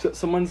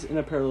 someone's in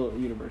a parallel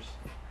universe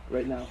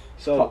right now.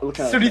 So,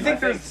 So do you think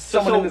there's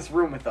someone so- in this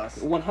room with us?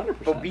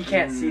 100%. But we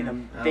can't see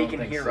them. I They don't can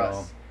think hear so.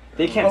 us.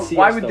 They can't But see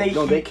why us. would though. they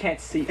No, hear- they can't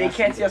see. They us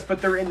can't see either. us,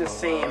 but they're in the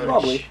same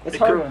Probably. It's It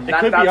hard. room. It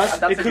could be us.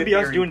 That's It a could good be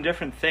us theory. doing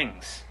different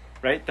things,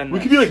 right? Than We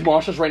this. could be like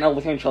monsters right now,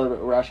 looking at each other,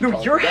 but we're actually. No,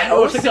 talking. your Oh, it's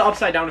house. like the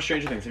upside down of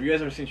Stranger Things. Have you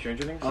guys ever seen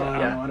Stranger Things? I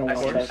don't I've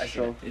watch seen that it.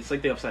 show. It's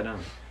like the upside down.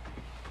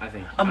 I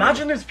think.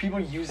 Imagine there's people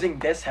using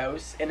this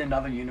house in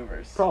another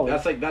universe. Probably.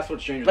 That's what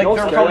Stranger Like No, Things.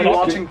 they're it's probably scary.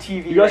 watching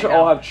TV. You guys right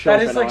all now. have shows That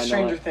right is now, like I know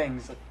Stranger it.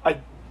 Things.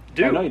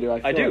 Do. I know you do.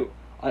 I do.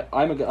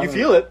 I'm a. You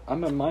feel it.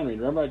 I'm a mind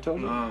reader. Remember I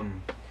told you.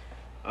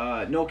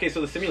 No, okay,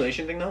 so the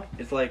simulation thing though,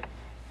 it's like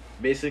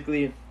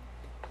basically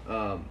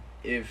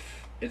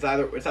if it's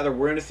either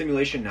we're in a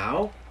simulation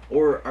now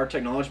or our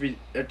technology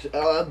it's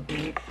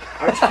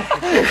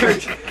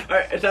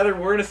either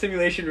we're in a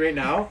simulation right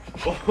now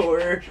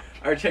or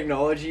our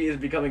technology is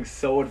becoming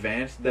so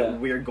advanced that Yeah.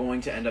 we're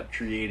going to end up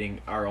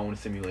creating our own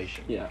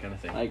simulation Yeah, kind of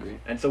thing. I agree.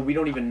 And so we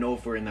don't even know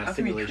if we're in that How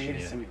can we simulation create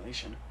a yet.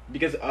 simulation?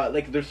 Because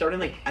like they're starting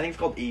like I think it's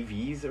called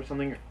AVs or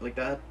something like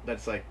that.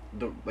 That's like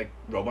the like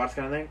robots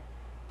kind of thing,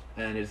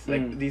 and it's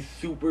like these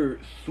super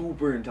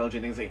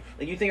intelligent things. Like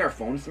you think our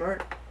phone's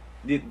smart?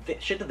 The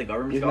shit that the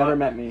government's You've got never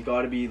met me.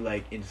 got to be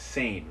like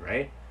insane,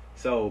 right?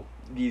 So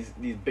these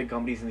big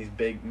companies and these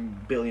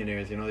big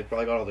billionaires, you know, they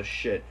probably got all this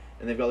shit,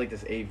 and they've got like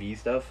this AV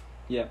stuff.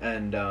 Yeah.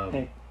 And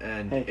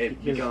Hey, it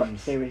here's a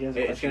becomes que- hey, here's a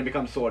it's question. gonna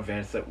become so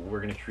advanced that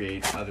we're gonna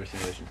create other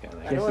simulations kind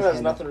of Yes, thing. I know his it has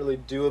hand nothing to really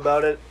do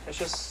about it. It's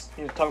just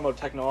talking about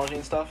technology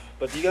and stuff.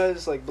 But do you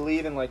guys like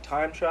believe in like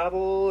time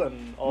travel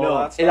and all No,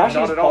 that stuff? It actually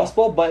Not is at all.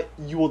 possible, but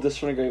you will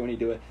disintegrate when you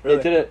do it. Really?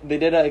 They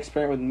did an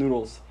experiment with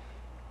noodles.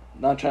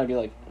 Not trying to be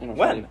like When?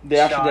 funny. They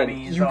actually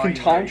Johnny's did. You all can you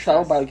time do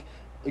travel is- by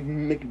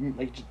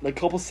like a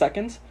couple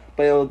seconds,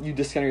 but you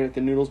disintegrate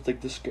the noodles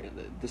like disintegrate.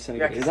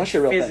 It's actually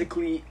a real thing.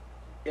 physically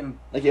impossible.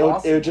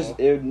 Like it would just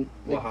Well,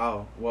 like,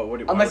 how? Why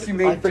Unless would you it-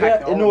 made I forget.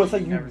 technology No, it's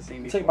like you've you. never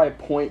seen It's like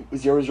before. by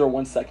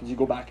 0.001 seconds you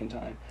go back in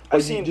time. But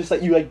I've you seen- just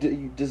like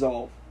you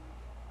dissolve.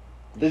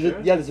 You sure?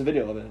 Yeah, there's a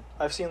video of it.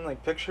 I've seen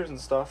like pictures and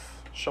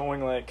stuff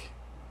showing like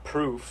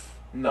proof.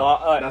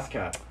 No, that's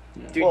cat.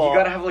 Yeah. Dude, Well, you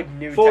gotta have like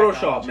new Photoshop,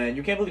 technology. man.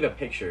 You can't believe a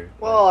picture.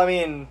 Well, I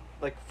mean,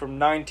 like from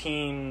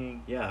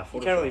 19. Yeah, You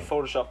can't really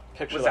Photoshop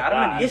pictures Was like Adam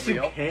and that. Eve Yes, you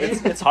real?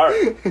 can. It's hard.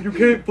 You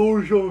can't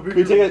Photoshop a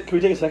picture. Can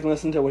we take a second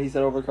listen to what he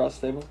said over across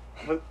the table?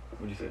 What'd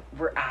you say?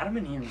 Were Adam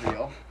and Eve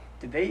real?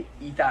 Did they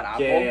eat that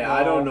apple? Yeah,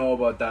 I don't know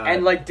about that.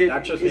 And like,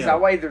 That's just is me.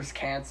 that why there's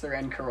cancer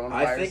and coronavirus?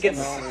 I think and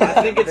it's all I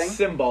think it's everything?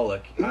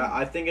 symbolic.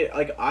 I think it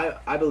like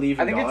I believe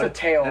in I think God, it's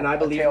a tale. and I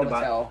believe a tale in the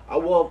to Bible.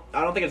 tell. Well,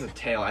 I don't think it's a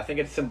tale. I think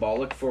it's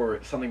symbolic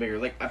for something bigger.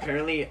 Like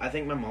apparently, I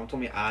think my mom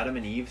told me Adam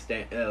and Eve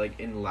like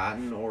in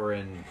Latin or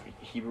in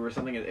Hebrew or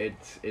something. It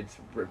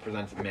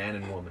represents man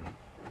and woman.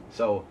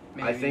 So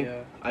I Maybe,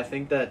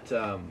 think that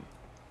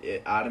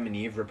Adam and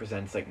Eve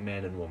represents like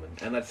man and woman.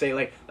 And let's say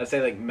like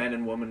men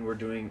and women were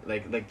doing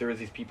like there was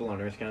these people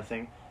on Earth kind of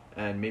thing,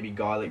 and maybe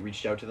God like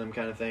reached out to them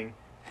kind of thing,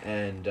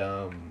 and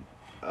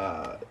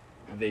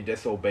they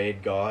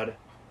disobeyed God,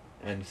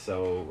 and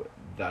so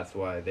that's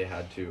why they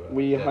had to.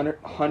 We dead-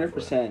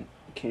 100%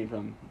 came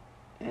from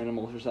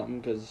animals or something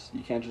because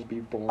you can't just be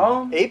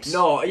born. Apes?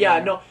 No, yeah,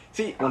 Yeah. no.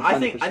 See, I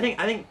 100%.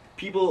 think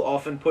people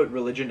often put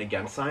religion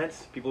against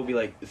science. People will be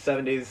like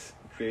 7 days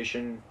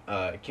creation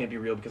can't be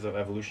real because of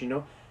evolution, you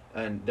know,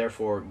 and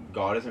therefore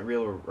God isn't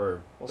real or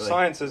Well, like,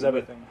 science is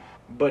everything.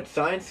 But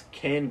science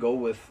can go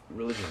with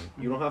religion.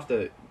 You don't have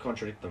to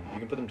contradict them. You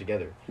can put them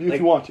together. If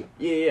you want to.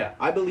 Yeah.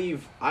 I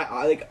believe.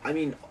 I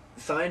mean,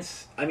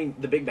 science. I mean,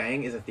 the Big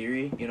Bang is a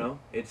theory. You know,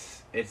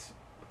 it's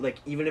like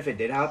even if it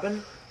did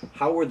happen,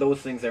 how were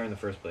those things there in the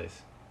first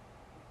place?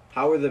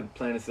 How were the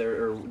planets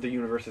there or the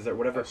universes there,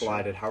 whatever That's true.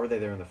 collided? How were they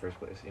there in the first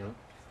place? You know.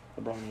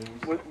 LeBron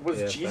James. Was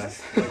Yeah,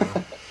 Jesus?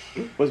 facts.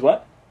 Was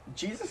what?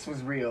 Jesus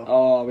was real.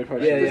 Oh, we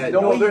probably Yeah, should- yeah.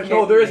 no way you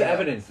can't there is do that.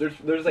 evidence.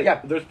 There's like Yeah.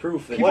 there's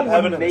proof. That People What would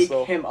evidence, make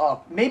though? him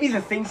up. Maybe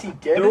the things he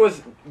did. there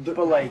was. but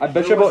like, I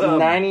bet There you was,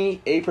 about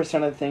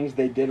 98% of the things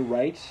they did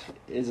right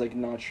is like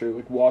not true.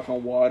 Like walk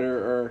on water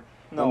or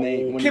No. when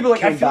they when okay, but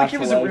like, I came feel like back he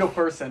to was a life. real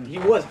person. He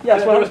was.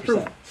 Yes, there was 100%.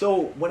 proof.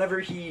 So whenever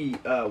he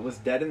was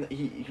dead and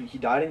he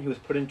died and he was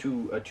put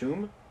into a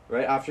tomb,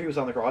 right after he was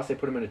on the cross, they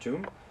put him in a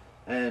tomb,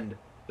 and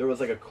there was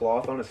like a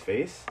cloth on his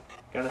face,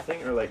 kind of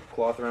thing, or like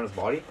cloth around his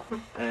body,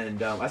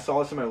 and I saw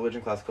this in my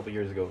religion class a couple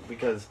years ago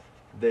because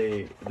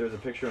there was a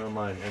picture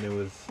online and it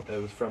was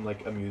from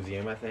like a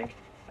museum, I think,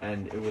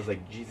 and it was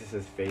like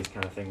Jesus's face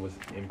kind of thing was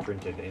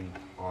imprinted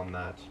on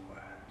that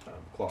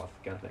cloth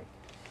kind of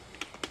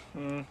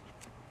thing,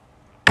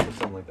 or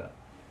something like that.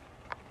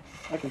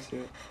 I can see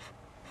it.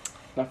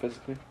 Not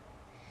physically.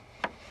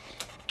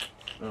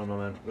 I don't know,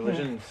 man.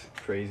 Religion's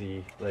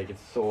crazy. Like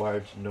it's so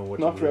hard to know what.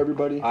 Not to for do.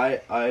 everybody.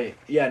 I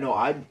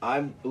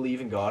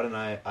believe in God and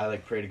I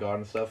like pray to God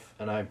and stuff,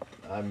 and I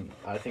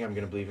think I'm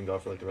gonna believe in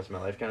God for like the rest of my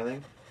life kind of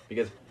thing,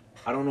 because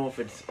I don't know if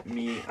it's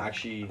me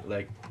actually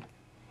like,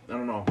 I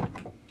don't know,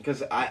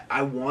 because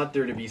I want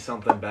there to be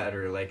something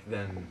better like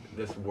than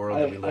this world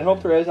that we live I hope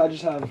in. there is. I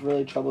just have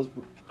really troubles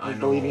I with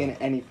know. believing in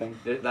anything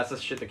That's the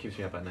shit that keeps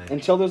me up at night.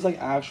 until there's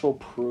like actual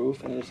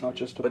proof and it's not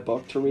just a But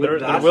book to read. There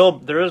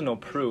is no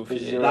proof.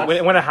 There's zero.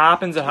 When it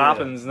happens, it Yeah.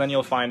 happens, and then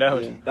you'll find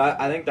out. Yeah.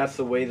 I think that's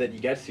the way that you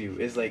get to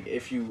is like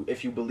if you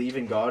believe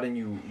in God and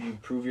you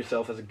prove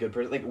yourself as a good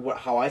person. Like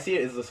how I see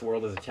it is this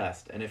world is a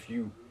test, and if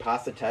you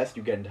pass the test,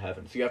 you get into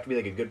heaven. So you have to be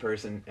like a good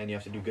person and you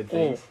have to do good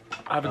things.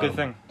 I have a good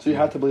thing. So you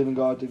have to believe in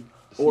God to.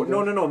 Or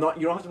no, not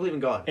you don't have to believe in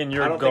God. In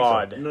your I don't think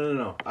God. so.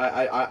 No.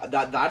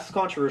 That's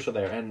controversial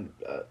there, and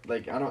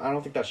like I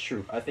don't think that's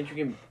true. I think you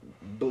can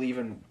believe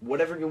in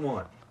whatever you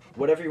want,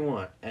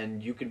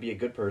 and you can be a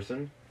good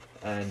person,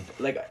 and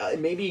like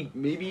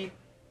maybe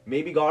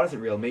God isn't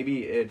real.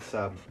 Maybe it's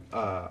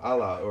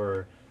Allah,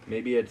 or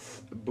maybe it's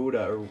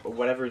Buddha, or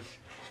whatever's.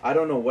 I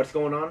don't know what's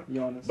going on,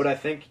 Giannis. but I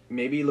think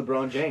maybe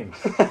LeBron James.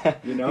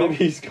 You know, Maybe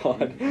he's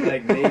God.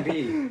 like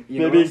maybe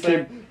you know Maybe what he I'm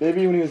saying? came.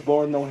 Maybe when he was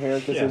born, no hair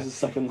because Yeah. it was his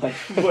second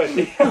life.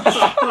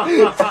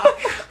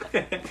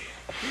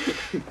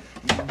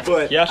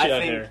 But He actually I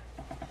had think, hair.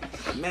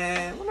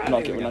 man, we're We're not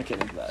not even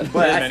getting into that.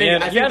 But Yeah, I man, think, he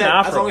had- I he think had an that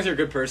as afro. long as you're a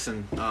good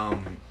person,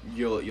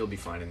 you'll be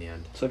fine in the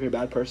end. So if you're a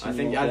bad person, I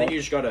think you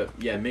just gotta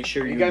make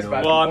sure you guys know.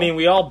 bad Well, I mean,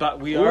 we are bad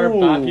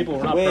people.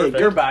 We're not wait, perfect.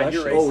 You're bad.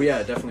 You're Question. racist. Oh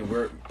yeah, definitely.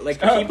 We're like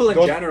Oh, people in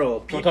don't- general.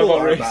 don't People talk about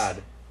are race.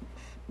 bad.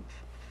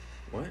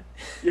 What?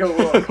 Yo,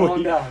 Will,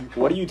 calm down.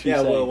 What are you two Yeah,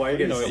 saying? well, why are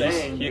you No, getting he-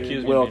 saying, he dude?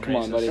 accused me Will, of being come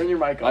on, racist. buddy. Turn your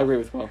mic I off. agree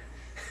with Will.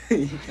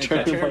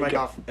 Turn your your mic mic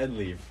off and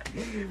leave.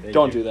 Thank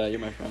Don't you. do that. You're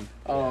my friend.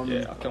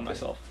 Yeah, I'll kill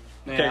myself.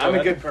 Man, Okay, go I'm a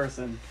ahead. good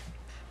person.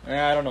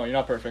 I don't know. You're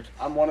not perfect.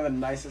 I'm one of the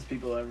nicest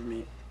people I'll ever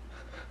meet.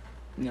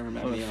 Never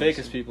met One of me. the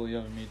honestly. fakest people you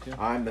ever meet too.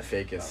 I'm the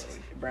fakest.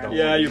 Brandon. Don't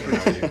Yeah, worry, you're you know,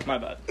 pretty. My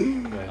bad. I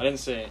Okay. didn't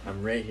say it.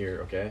 I'm right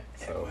here. Okay.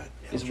 So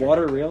Is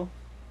water real?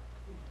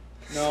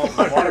 No.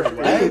 Water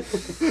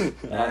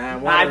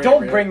wet? water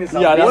Don't ain't bring real. this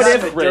up. Yeah, That's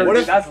that's the great. dirty- What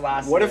if- that's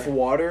last What year. if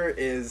water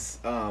is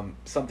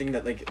something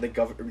that like the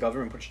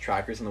government puts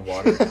trackers in the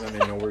water and then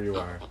they know where you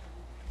are?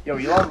 Yo,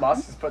 Elon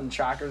Musk is putting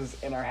trackers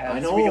in our heads.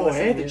 I so we can know.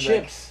 listen Hey, to the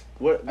music. chips.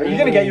 What? Are you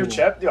gonna get your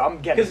chip? Dude,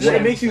 I'm getting Because chips.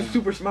 it makes you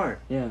super smart.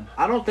 Yeah.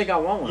 I don't think I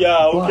want one.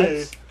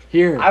 okay.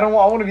 Here. I don't.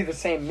 I want to be the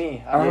same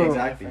me. I Oh. want to be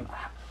Exactly. different.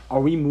 Are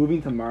we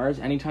moving to Mars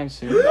anytime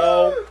soon?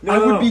 No. No, I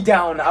no, would no. be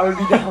down. I would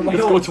be down. Let's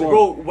No, go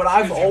tomorrow. bro. What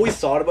I've always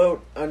thought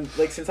about,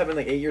 like since I've been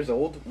like 8 years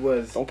old,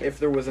 was Okay. if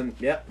there was an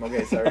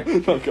okay, sorry,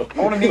 Don't go. I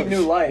want to meet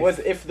new life. was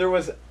if there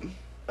was,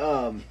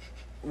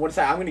 one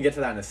sec. I'm gonna get to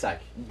that in a sec.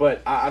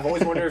 But I've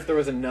always wondered if there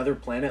was another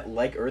planet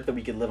like Earth that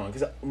we could live on,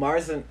 because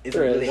Mars isn't There is.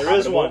 really There is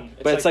habitable. one.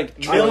 But it's like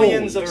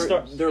trillions of they're,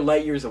 stars. They're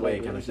light years away,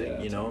 Light kind of years, thing,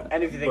 yeah, you know. it's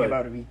And if you think But-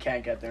 about it, we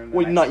can't get there in the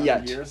Well, next not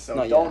 100 yet. years. So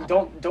Not don't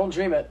yet. don't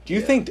dream it. Do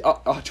you Yeah. think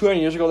 200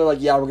 years ago they're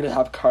like, yeah, we're gonna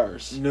have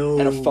cars No.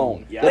 and a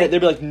phone? Yeah. They'd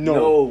be like,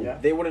 no. Yeah.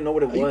 They wouldn't know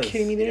what it Are you was.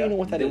 kidding me? They don't even know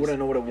what that They is. wouldn't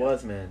know what it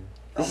was, man.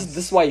 This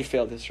is why you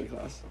failed history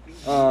class.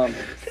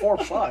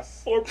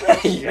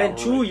 4+. Man,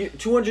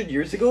 200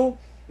 years ago,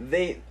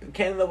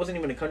 Canada wasn't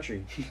even a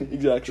country.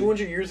 Exactly.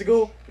 200 years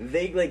ago,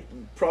 they like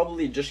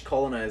probably just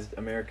colonized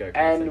America. kind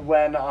of And thing.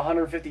 when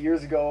 150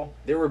 years ago,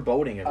 They were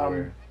boating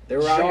everywhere. They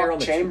were out here on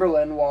Jacques the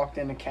Chamberlain walked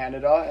into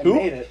Canada and Who?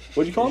 made it.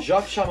 What'd you call him?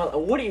 Jacques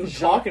Chamalin. What are you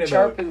Jacques talking about?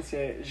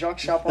 Charpentier. Jacques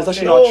Charpentier. That's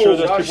actually not true.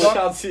 There's Jacques people.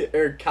 Cartier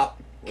or Cal.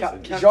 Jacques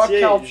what's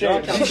it? Cartier.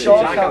 Jacques Jacques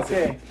Cartier.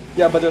 Cartier.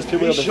 Yeah, but there's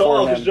people living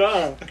before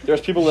him.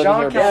 There's people living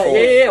here Jacques Yeah, before.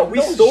 yeah, yeah. We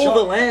No, stole Jacques-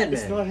 the land,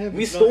 It's man. not him,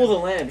 We it's not stole him. the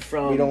land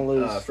from We don't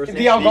lose. First The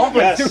Nation.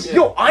 Algonquins. Yes. Dude,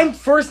 yo, I'm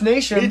First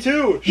Nation. Me too.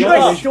 You Shut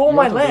guys up. stole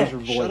my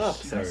land. Shut up.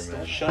 Sorry,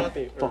 man. Shut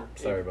up.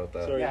 Sorry about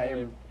that. Sorry.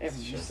 Yeah,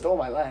 if you stole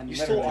my land. You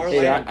literally. stole our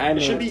Hey, land. I'm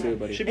It should Irish be- too,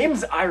 buddy. should be-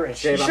 Aim's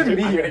Irish. Dave, You shouldn't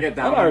be I'm here. gonna get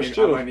down I'm on, Irish on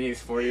too. my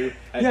knees for you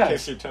and Yeah.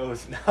 kiss your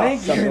toes.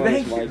 Thank you, Something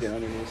thank like you. it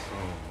underneath.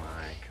 Oh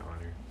my,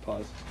 Connor.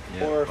 Pause.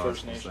 Yeah, Or pause,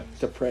 First pause. Nation.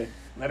 To pray.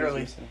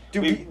 Literally.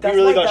 Dude, We that's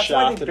really why, got that's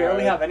why they shafted, barely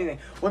alright. have anything.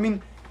 Well, I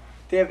mean,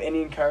 they have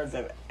Indian cards, they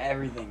have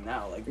everything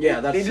now. Like, Yeah,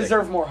 they, that's they sick.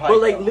 deserve more hype. But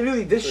like though.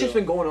 literally, this shit's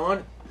True. been going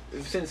on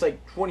since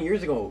like 20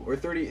 years ago or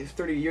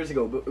 30 years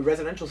ago. But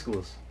residential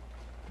schools,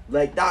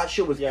 like that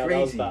shit was Yeah,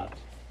 crazy.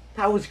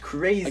 That was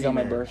crazy. I got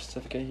my man. birth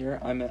certificate here.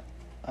 I'm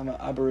an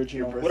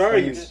Aboriginal. Your birth What are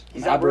you?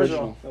 He's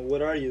Aboriginal.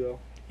 What are you though?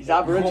 He's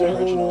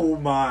Aboriginal. Oh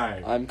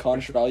my. I'm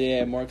Connor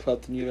Chevalier. More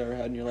clout than you've ever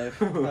had in your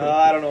life.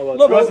 I don't know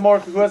Who about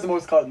has, who has the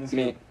most clout in this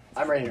Me. group?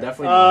 I'm right here.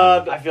 Definitely.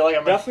 I feel like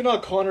I'm right. definitely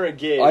not Connor or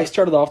Gabe. I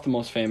started off the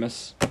most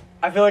famous.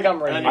 I feel like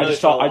I'm right And here. really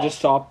fell I off. just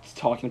stopped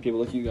talking to people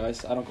like you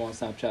guys. I don't go on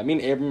Snapchat. Me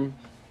and Abram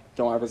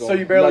don't ever go. So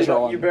you barely guys are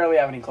on. you barely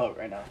have any clout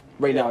right now.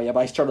 Right now, yeah.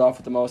 But I started off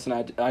with the most, and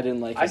I didn't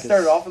like. I it 'cause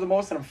started off with the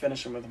most and I'm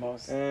finishing with the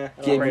most. Gabe,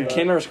 right you now.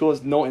 came to our school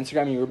with no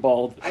Instagram and you were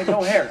bald. I had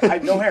no hair. I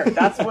had no hair.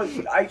 That's what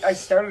I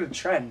started a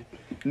trend.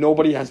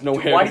 Nobody has no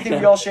hair. Why do you think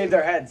we all shave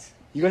their heads?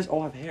 You guys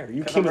all have hair.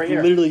 You 'Cause came I'm with right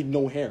here. literally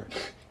no hair.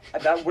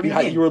 What do you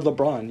mean? You were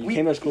LeBron. You We-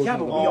 came to our school. yeah,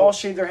 with but no we hair. all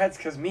shaved their heads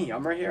because me.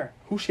 I'm right here.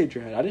 Who shaved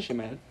your head? I didn't shave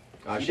my head.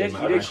 I You shaved did- my-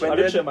 you I did shaved- Quinn I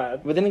did. did shit my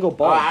head. But then you go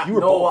bald. you were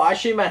no, bald. I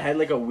shaved my head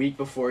like a week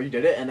before you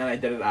did it, and then I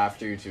did it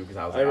after you too because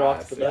I was. I like,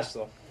 rocked the yeah. best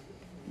though.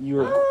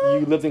 You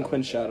lived in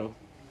Quinn's shadow.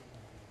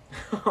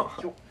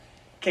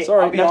 Okay,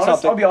 Sorry, I'll be next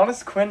honest. topic. I'll be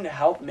honest. Quinn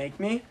helped make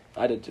me,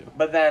 I did too.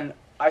 but then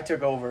I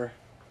took over.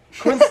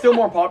 Quinn's still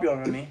more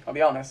popular than me. I'll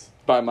be honest.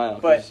 By a mile.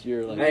 But- 'cause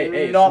you're like. Hey,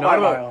 it's Not not by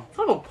about, mile. it's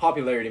not about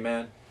popularity,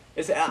 man.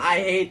 I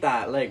hate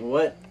that. Like,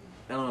 what?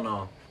 I don't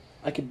know.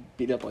 I could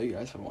beat up all you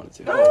guys if I wanted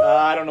to.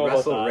 I don't know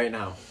Wrestle about that. right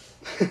now.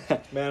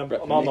 Man, Right,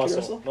 I'm all make you muscle.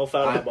 wrestle? No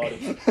fat on my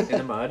body. In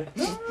the mud.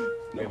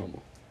 No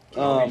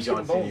homo. John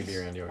Cena, bones. be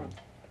Randy Orton.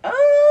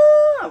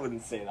 I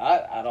wouldn't say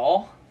that at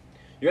all.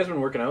 You guys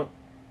been working out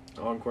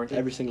on quarantine?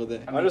 Every single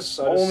day. I just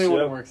Only when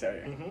yeah. it works out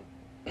here.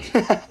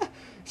 Mhm.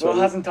 Will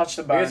hasn't touched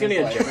the You bar. guys gonna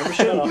in get his a life. gym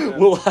Shut up, membership? man.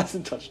 Will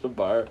hasn't touched a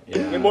bar.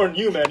 Yeah. Way more than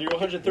you, man. You're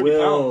 130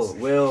 pounds.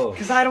 Will.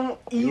 Because I don't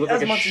You eat look as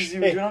like a much sh- as you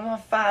Hey. do. I'm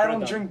not fat. I Put it don't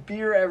down. drink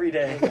beer every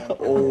day.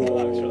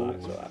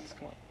 Relax.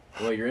 Come on.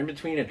 Well, you're in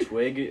between a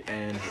twig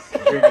and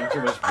drinking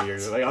too much beer.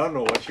 Like, I don't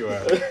know what you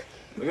are.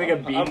 Look like a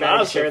I'm beanbag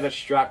massive. chair that's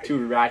strapped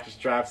 2 ratchet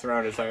straps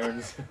around his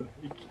arms.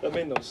 That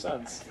made no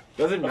sense.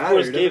 Doesn't Of matter.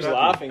 course, it Gabe's doesn't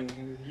matter.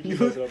 laughing. You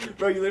look,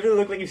 bro, you literally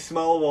look like you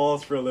smell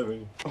walls for a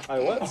living. I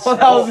what? Oh,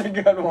 that was a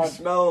good You one.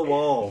 smell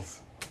walls.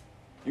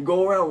 You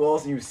go around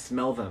walls and you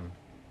smell them.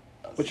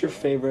 What's your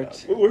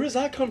favorite? Where does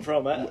that come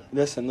from, man?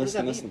 Listen. does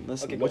that Okay, mean?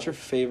 Okay, go What's on. your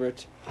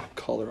favorite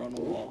color on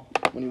the wall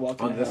when you walk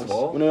in On a this house?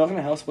 wall? When you walk in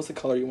a house, what's the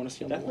color you want to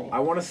see on the Definitely. wall? I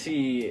want to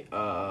see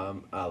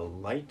a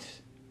light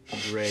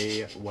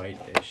gray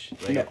whitish.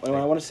 Like No,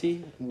 I want to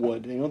see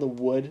wood. You know the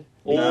wood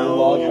Oh,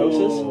 log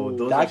houses.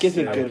 those That are gives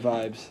me sick. good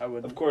vibes. I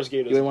would. Of course,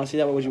 Gabe You does. want to see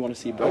that? What would you want to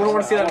see? I wouldn't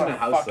want to see that in want a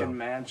house, fucking though.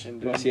 mansion.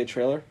 You want to see a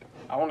trailer?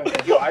 I want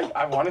to. Yo,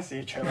 I want to see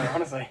a trailer.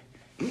 Honestly.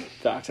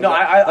 Facts. No,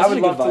 That's I would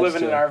really love good to live vibes,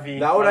 in an too. RV.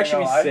 That would I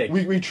actually be know,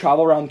 sick. We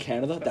travel around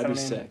Canada. That'd be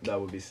That's what I mean. sick. That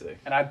would be sick.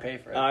 And I'd pay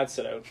for it. I'd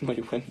sit out. No,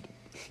 you wouldn't.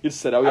 You'd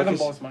sit out. I have the You're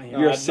most money here.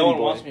 You're a no city one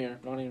boy. wants me here.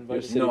 Not even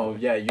invited. City No, boy.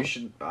 yeah, you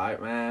should.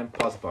 Man,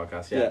 pause the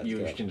podcast. Yeah, Yeah,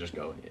 you yeah. can just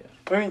go. Yeah.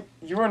 I mean,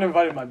 you weren't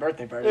invited to my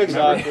birthday party.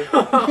 Exactly.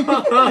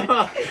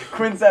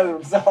 Quinn said it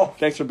himself.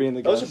 Thanks for being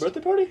the That was guest. your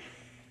birthday party?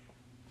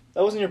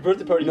 That wasn't your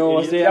birthday party. No, it you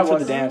was the idiot. day after That the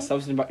was- dance. That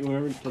was the. You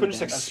remember? the Couldn't just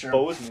dance? That's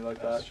true. expose me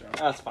like that. That's true.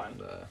 That's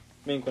fine.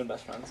 Me and Quinn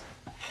best friends.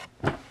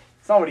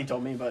 It's not what he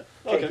told me, but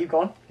okay, Okay. keep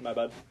going. My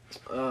bad.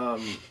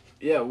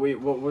 Yeah. Wait.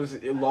 What was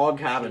it? Log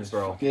cabins,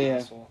 bro? Yeah, yeah.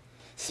 Asshole.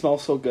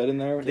 Smells so good in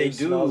there. They It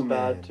do, smells man.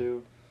 bad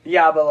too.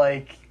 Yeah, but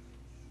like,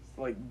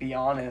 be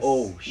honest.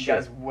 Oh, you shit.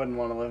 guys wouldn't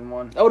want to live in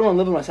one. I would want to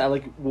live in my side,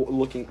 like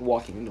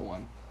walking into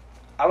one.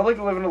 I would like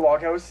to live in a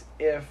log house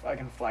if I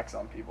can flex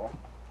on people.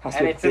 Has to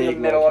And be a it's in the big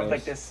middle log of like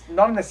house. this,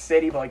 not in the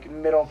city, but like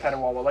middle of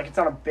Petawawa. Like it's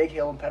on a big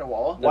hill in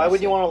Petawawa. Why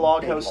would you want a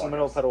log Big house in the log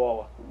middle of house.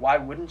 Petawawa? Why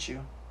wouldn't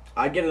you?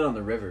 I'd get it on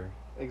the river.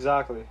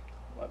 Exactly.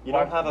 You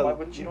Why- don't have a- Why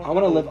wouldn't you? I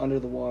want to live under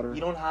the water.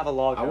 You don't have a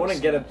log I house. wanna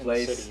get a in the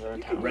place- city or a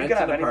You town. can- Rent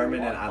have an anything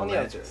apartment you in want. On the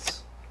Atlantis.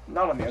 outskirts.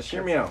 Not on the Just outskirts.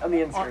 hear me out. On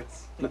the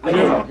inskirts. Hear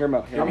me out. Hear me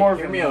out. Hear I'm me, more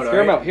hear of me an out. insider.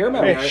 Hear him alright? out. Hear him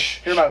out. Alright?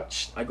 Hear him out.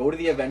 Shh. I go to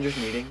the Avengers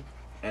meeting,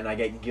 and I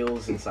get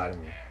gills inside of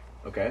me.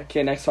 Okay.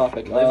 Okay, next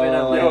topic. Live in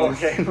Yo,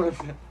 Atlantis.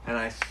 okay. And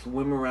I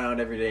swim around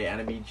every day, and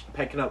I be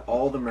pecking up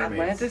all the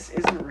mermaids. Atlantis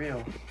isn't real.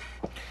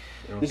 You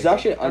don't There's think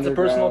actually an That's a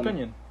personal underground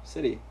opinion.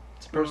 city.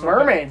 It's a personal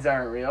opinion. Mermaids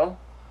aren't real.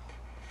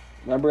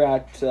 Remember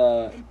at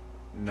so?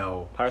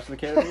 No. Pirates of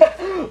the Caribbean.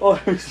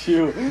 oh, it was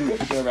you.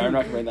 Remember, I'm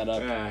not gonna bring that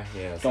up.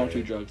 Yeah. Don't sorry.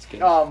 do drugs,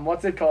 kids.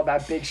 What's it called?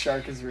 That big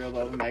shark is real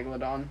though, the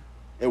megalodon.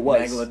 It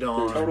was.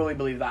 Megalodon. Totally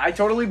believe that. I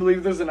totally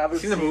believe there's another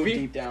Seen the sea movie?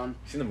 deep down.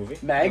 Seen the movie?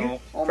 Meg?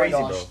 No. Oh my Crazy,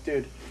 gosh, bro.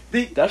 dude.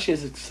 They That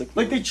shit is sick.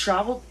 like they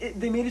traveled.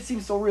 They made it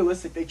seem so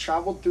realistic. They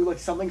traveled through like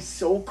something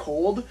so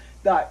cold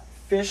that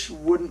fish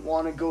wouldn't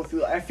want to go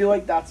through. I feel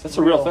like that's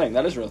a real thing.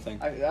 That is a real thing.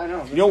 I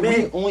know. You know, we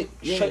Man. only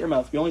Yeah. shut your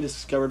mouth. We only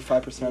discovered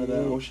 5% of the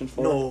ocean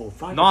floor. No.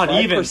 5%. Not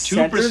even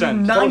 5%.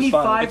 2%.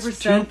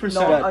 95% 2%.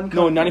 not Yeah, uncovered.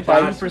 no,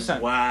 95.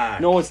 5%. Whack.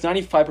 No, it's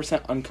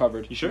 95%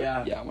 uncovered. You sure?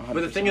 Yeah. Yeah, 100%.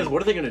 But the thing is,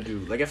 what are they gonna do?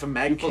 Like, if a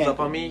mag You pulls can't up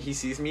on do me, it. he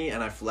sees me,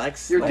 and I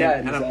flex. You're like,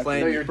 dead. And I'm Exactly.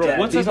 playing. No, you're Bro, dead.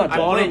 what's He's at the not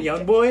I'm playing bottom?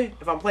 young boy.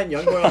 If I'm playing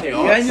young boy, I'll take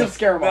off. Then you'll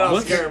scare them Then I'll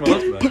off. scare him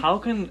off. man. How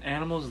can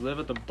animals live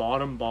at the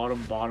bottom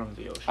of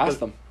the ocean? Ask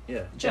them. Yeah.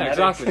 Yeah, Genetics,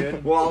 exactly.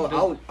 dude.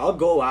 Well, I'll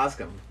go ask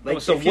him.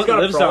 Like, So if he's what got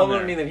a lives down problem with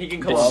there? me, then he can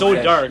come. It's up. so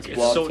Blobfish. dark.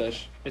 It's so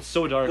Blobfish. it's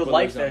so dark. The what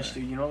light lives down fish,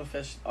 there. dude. You know the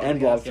fish. And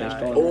yeah. blobfish. Yeah.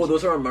 don't Oh,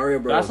 those are our Mario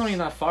Bros. That's not even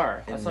that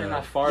far. That's not even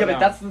that far. Yeah, but down.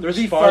 that's There's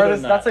the farther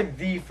farthest. than That's that. like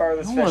the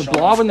farthest No, fish. a on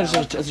blob this and there's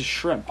planet. a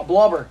shrimp. A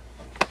blobber.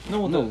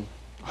 No, No.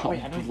 Oh,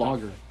 wait, I know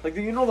Vlogger. Like,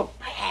 do you know the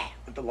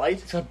with the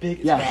light? It's got big.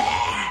 It's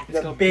Yeah. It's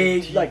The got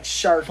big teeth. like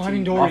shark.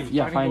 Finding teeth. Dory.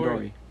 Yeah, Finding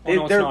Dory. Oh,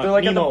 no, it's they're not.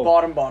 like at Nemo. the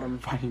bottom.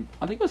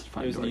 I think it was It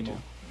Finding was Dory. Nemo.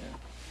 too.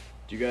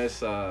 Do you guys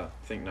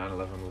think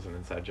 9/11 was an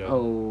inside joke?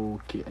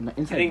 Okay. And I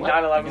inside think what?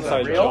 9/11 was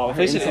Inside real. job.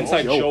 They said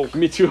inside joke.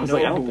 Me too. I was No,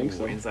 like, I don't think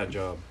so. inside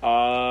job.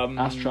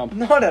 Ask Trump.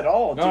 Not at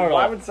all. Dude. Not at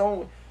Why all. would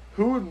someone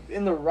who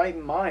in the right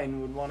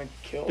mind would want to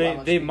kill? that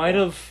much They people? might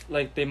have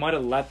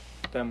let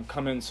them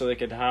come in so they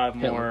could have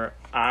Hitler. more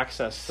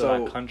access to So-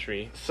 that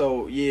country.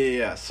 So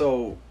yeah.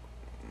 So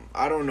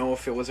I don't know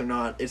if it was or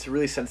not. It's a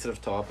really sensitive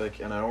topic,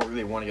 and I don't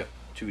really want to get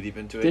too deep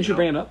into it. Didn't you know?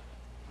 bring it up?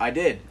 I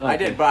did,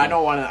 Okay, but I good.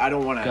 don't want to. I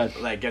don't want Good. to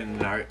like get in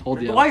an art. Hold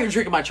the Why L. are you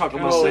drinking my chocolate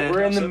No, milk, man?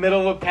 we're in the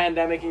middle of a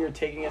pandemic and you're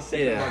taking a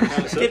sip. Yeah.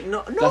 of it. Get-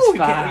 no, That's we can't. We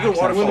facts. can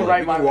waterfall. We're in the right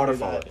We can mind to do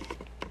waterfall that.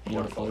 it. You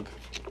know, plug.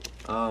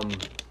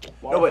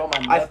 No, but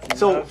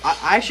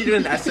I actually did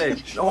an essay.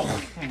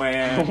 Oh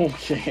man.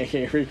 Okay,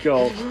 here we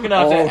go. I'm gonna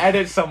have to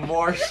edit some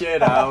more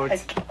shit out.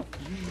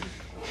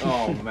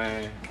 Oh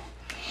man.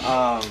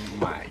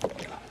 My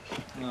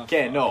God.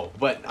 Okay, no,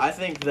 but I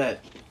think that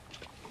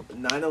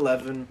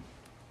 9/11.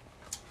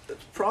 It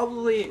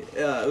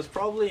was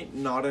probably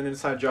not an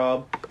inside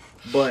job,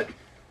 but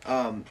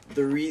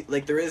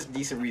there is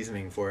decent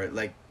reasoning for it.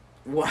 Like,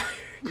 why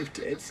are you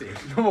dancing?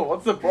 No,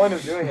 what's the point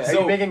of doing it? Are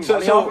So- you making so-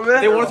 money so off of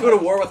it? they wanted to go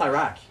to war with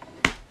Iraq.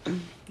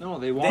 No,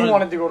 they They wanted.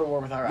 wanted to go to war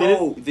with Iraq.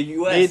 No, the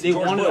U.S. They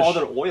George wanted Bush. all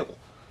their oil.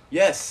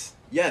 Yes.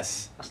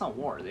 That's not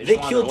war. They They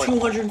just killed wanted their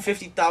oil.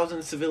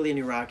 250,000 civilian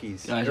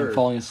Iraqis. Guys, Or I'm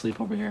falling asleep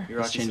over here. Iraqi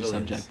Let's change the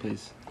civilians. subject,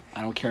 please.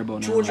 I don't care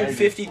about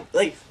 250.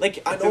 Like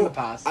I It's in know. the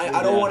past. I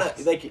Yeah. don't want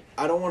to like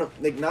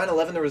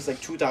 9/11. There was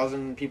like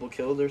 2,000 people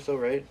killed or so,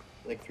 right?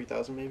 Like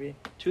 3,000 maybe.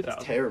 2,000.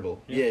 It's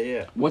terrible. Yeah.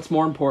 Yeah. What's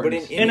more important?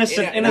 But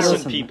Innocent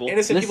Listen, people.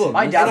 Innocent Listen, people.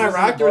 my In dad was in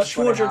Iraq, there was Bush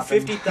when it happened.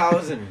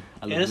 250,000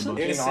 I love Innocent? the book.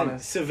 Being innocent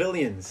honest.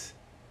 civilians.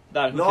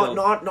 That who Not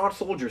killed. not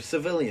soldiers.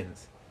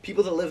 Civilians.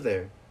 People that live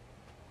there.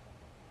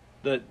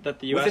 That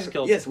the U.S. Within,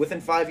 killed. yes, within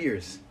 5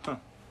 years.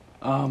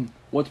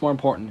 What's more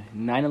important?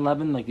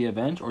 9/11, like the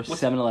event, or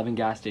 7-Eleven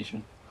gas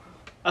station?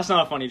 That's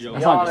not a funny joke.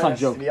 That's not a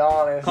joke. To be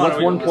honest. Connor,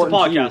 What's more it's a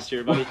important to you? podcast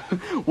here, buddy.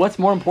 What's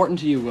more important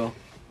to you, Will?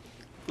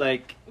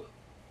 Like,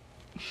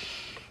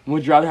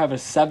 Would you rather have a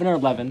 7 or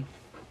 11,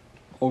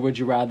 or would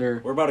you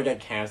rather? We're about to get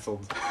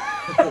canceled.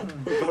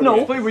 No,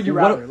 let's play Would You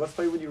What- Rather. Let's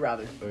play Would You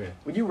Rather. Okay.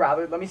 Would you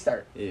rather? Let me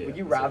start. Yeah, Would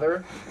you let's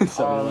rather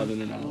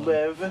 7-Eleven or 9/11?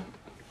 live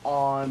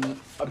on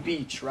a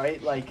beach,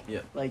 right? Like,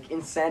 Yeah. like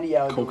in San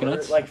Diego,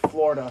 Coconuts? or, like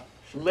Florida.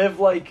 Live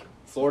like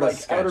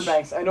Florida's like Outer sketch.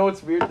 Banks. I know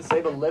it's weird to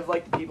say, but live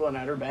like the people in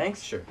Outer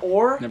Banks. Sure.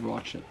 Or Never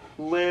watched it.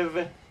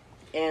 live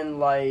in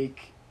like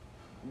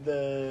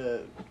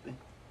the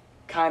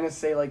kind of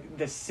say like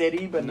the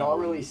city, but not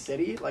really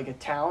city, like a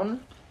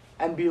town,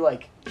 and be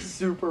like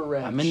super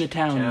rich. I'm in the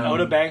town. Town.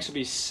 Outer Banks would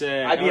be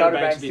sick. I'd be Outer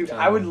Banks would be too. town.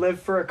 I would live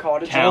for a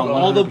cottage Town, on a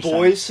boat. All the 100%.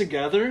 boys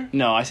together.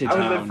 No, I say I would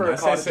live town. for a I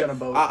say cottage so- on a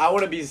boat. I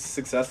want to be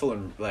successful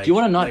and like. Do you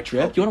want to not like,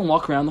 drip? Do you want to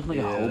walk around looking like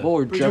a Yeah. hobo, or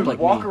Would drip you like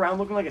walk me? around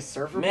looking like a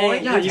surfer boy?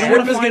 Man, Yeah, your you trip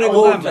wanna is find gonna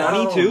all go that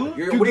money, down. too?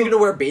 You're, Dude, what are you the-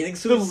 gonna wear bathing The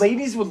suits?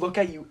 ladies would look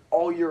at you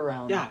all year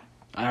round. Yeah,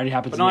 It already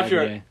happens but to me not if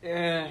you're. every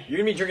day. You're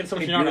gonna be drinking so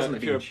If many you're beers not on a, the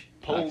if you're a beach.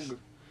 pogue.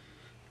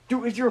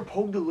 Dude, if you're a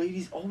pogue, the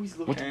ladies always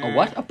look What? at A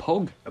what? A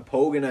pogue? A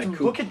pogue and a Dude,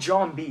 kook. look at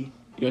John B.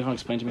 You guys want to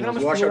explain to me? Look how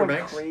this? much watch people Outer went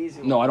Banks?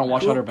 crazy. No, I don't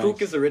watch Outer Kook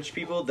Banks. is the rich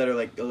people that are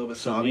like a little bit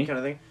So snobby me? kind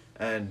of thing,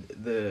 and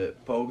the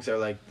pogues are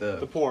like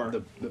the poor.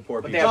 The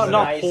poor But people. they have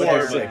not nice poor, hair,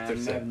 but sick, man. they're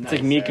They sick. have It's nice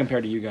like me hair.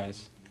 compared to you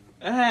guys.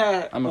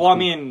 I'm a Well, I kook.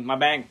 mean, my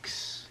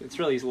banks. It's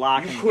really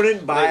lacking. You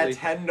couldn't buy lately. a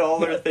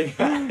 $10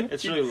 thing.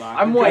 It's really lacking.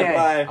 I'm You moyen. could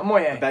buy I'm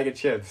moyen. a bag of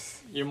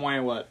chips. You're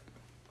moyen what?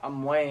 I'm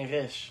moyen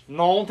riche.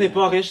 Non, t'es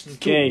pas riche du tout.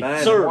 Okay.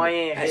 Man. Serb.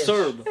 Moyen riche.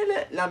 Serb.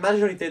 La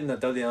majorité de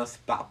notre audience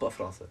parle pas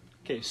français.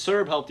 Okay,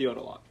 Serb helped you out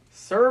a lot.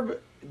 Serb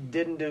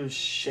didn't do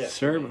shit.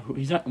 Sir,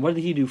 he's not. What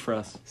did he do for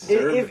us?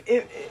 Serb,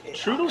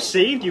 Trudeau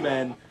saved you,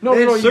 man. no,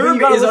 Man, no, Serb you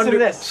gotta is listen under,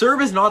 to this. Serb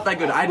is not that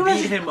good. I'd No,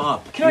 beat him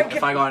up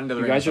if I got into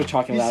the You ring. guys are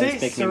talking You loud. say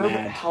It's making Serb me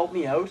mad. helped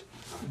me out,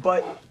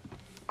 but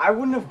I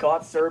wouldn't have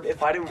got Serb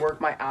if I didn't work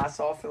my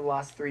ass off for the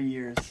last 3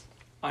 years.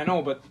 I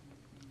know, but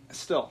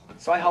still.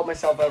 So I helped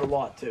myself out a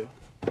lot too.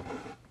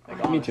 Like,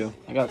 Me honest. too.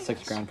 I got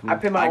 $6,000 from I him.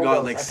 pay my I own got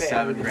bills. like I pay 7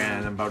 everything.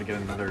 grand. I'm about to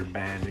get another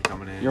band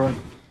coming in. You're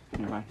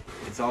fine.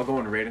 It's all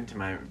going right into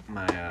my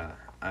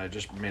I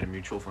just made a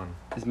mutual fund.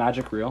 Is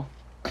magic real?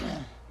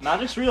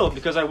 Magic's real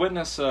because I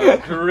witnessed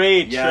a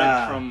great Yeah.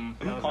 trick from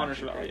That was Connor's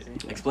actually Valley.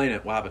 crazy. Explain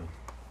it. What happened?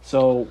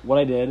 So what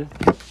I did,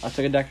 I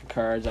took a deck of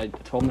cards. I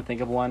told him to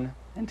think of one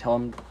and tell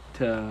him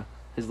to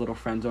his little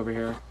friends over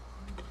here,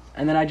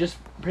 and then I just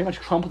pretty much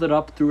crumpled it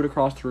up, threw it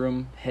across the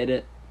room, hid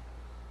it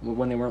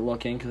when they weren't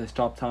looking because I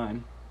stopped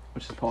time,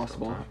 which is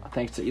possible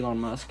thanks to Elon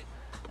Musk,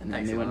 and then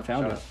Thanks, they went and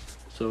Elon. found Shut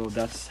it. So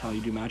that's how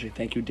you do magic.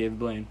 Thank you, David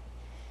Blaine.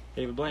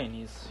 David Blaine,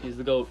 he's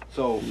the GOAT.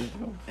 So,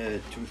 to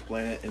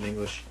explain it in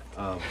English,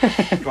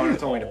 Connor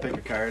told me to pick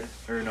a card,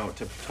 or no,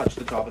 to touch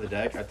the top of the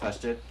deck. I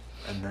touched it,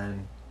 and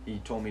then he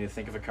told me to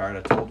think of a card.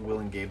 I told Will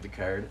and Gabe the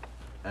card,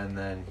 and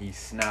then he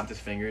snapped his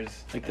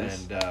fingers, Like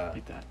this. and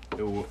Like that.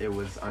 it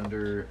was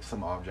under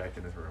some object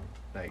in his room.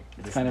 Like,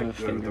 this kind is of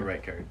a the finger.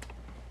 right card. Do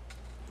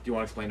you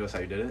want to explain to us how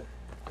you did it?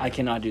 I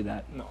cannot do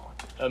that. No.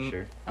 Sure.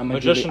 I'm gonna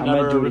Magician do it, I'm gonna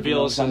never do it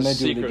reveals again. I'm gonna his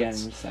do it again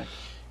secrets. in a sec.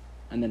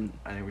 And then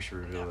I think we should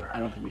reveal it. I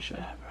don't think we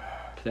should.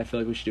 Because I feel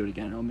like we should do it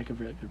again. It'll make a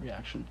very good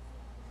reaction.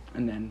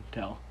 And then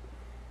tell.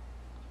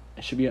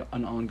 It should be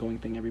an ongoing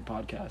thing every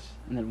podcast.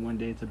 And then one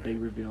day it's a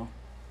big reveal.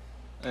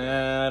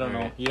 I don't know.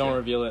 Alright, You don't okay.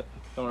 reveal it.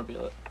 Don't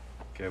reveal it.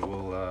 Okay,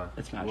 we'll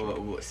It's magic.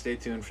 we'll stay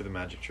tuned for the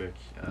magic trick.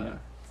 Yeah.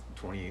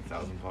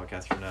 28,000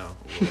 podcasts from now.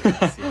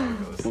 We'll see how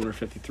it goes.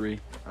 153.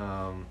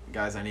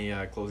 Guys, any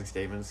closing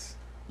statements?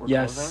 We're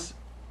Yes.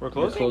 We're We're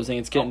closing. closing.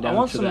 It's getting I down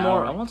want to some the more.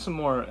 hour. I want some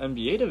more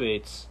NBA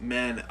debates.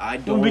 Man, I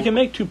Well, don't. we can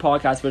make 2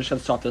 podcasts, but just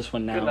gotta stop this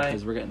one now Good night.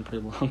 because we're getting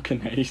pretty long.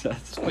 Good night.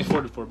 That's It's only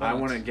 44 minutes. I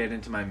want to get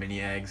into my mini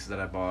eggs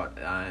that I bought.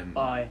 I'm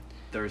Bye.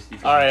 thirsty.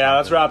 For All right, some yeah.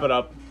 Let's chocolate. wrap it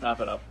up. Wrap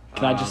it up.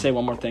 Can I just say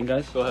one more thing,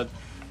 guys? Go ahead.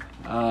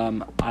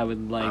 I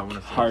would like wanna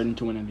say Harden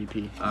to win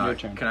MVP. Your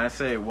turn. Can I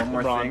say one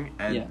more LeBron. thing?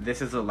 And Yeah.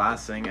 this is the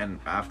last thing. And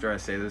after I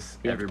say this,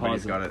 We have to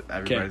everybody's pause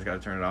it. got to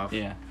turn it off.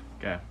 Yeah.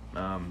 Okay.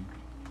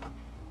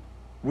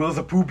 Will's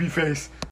a poopy face.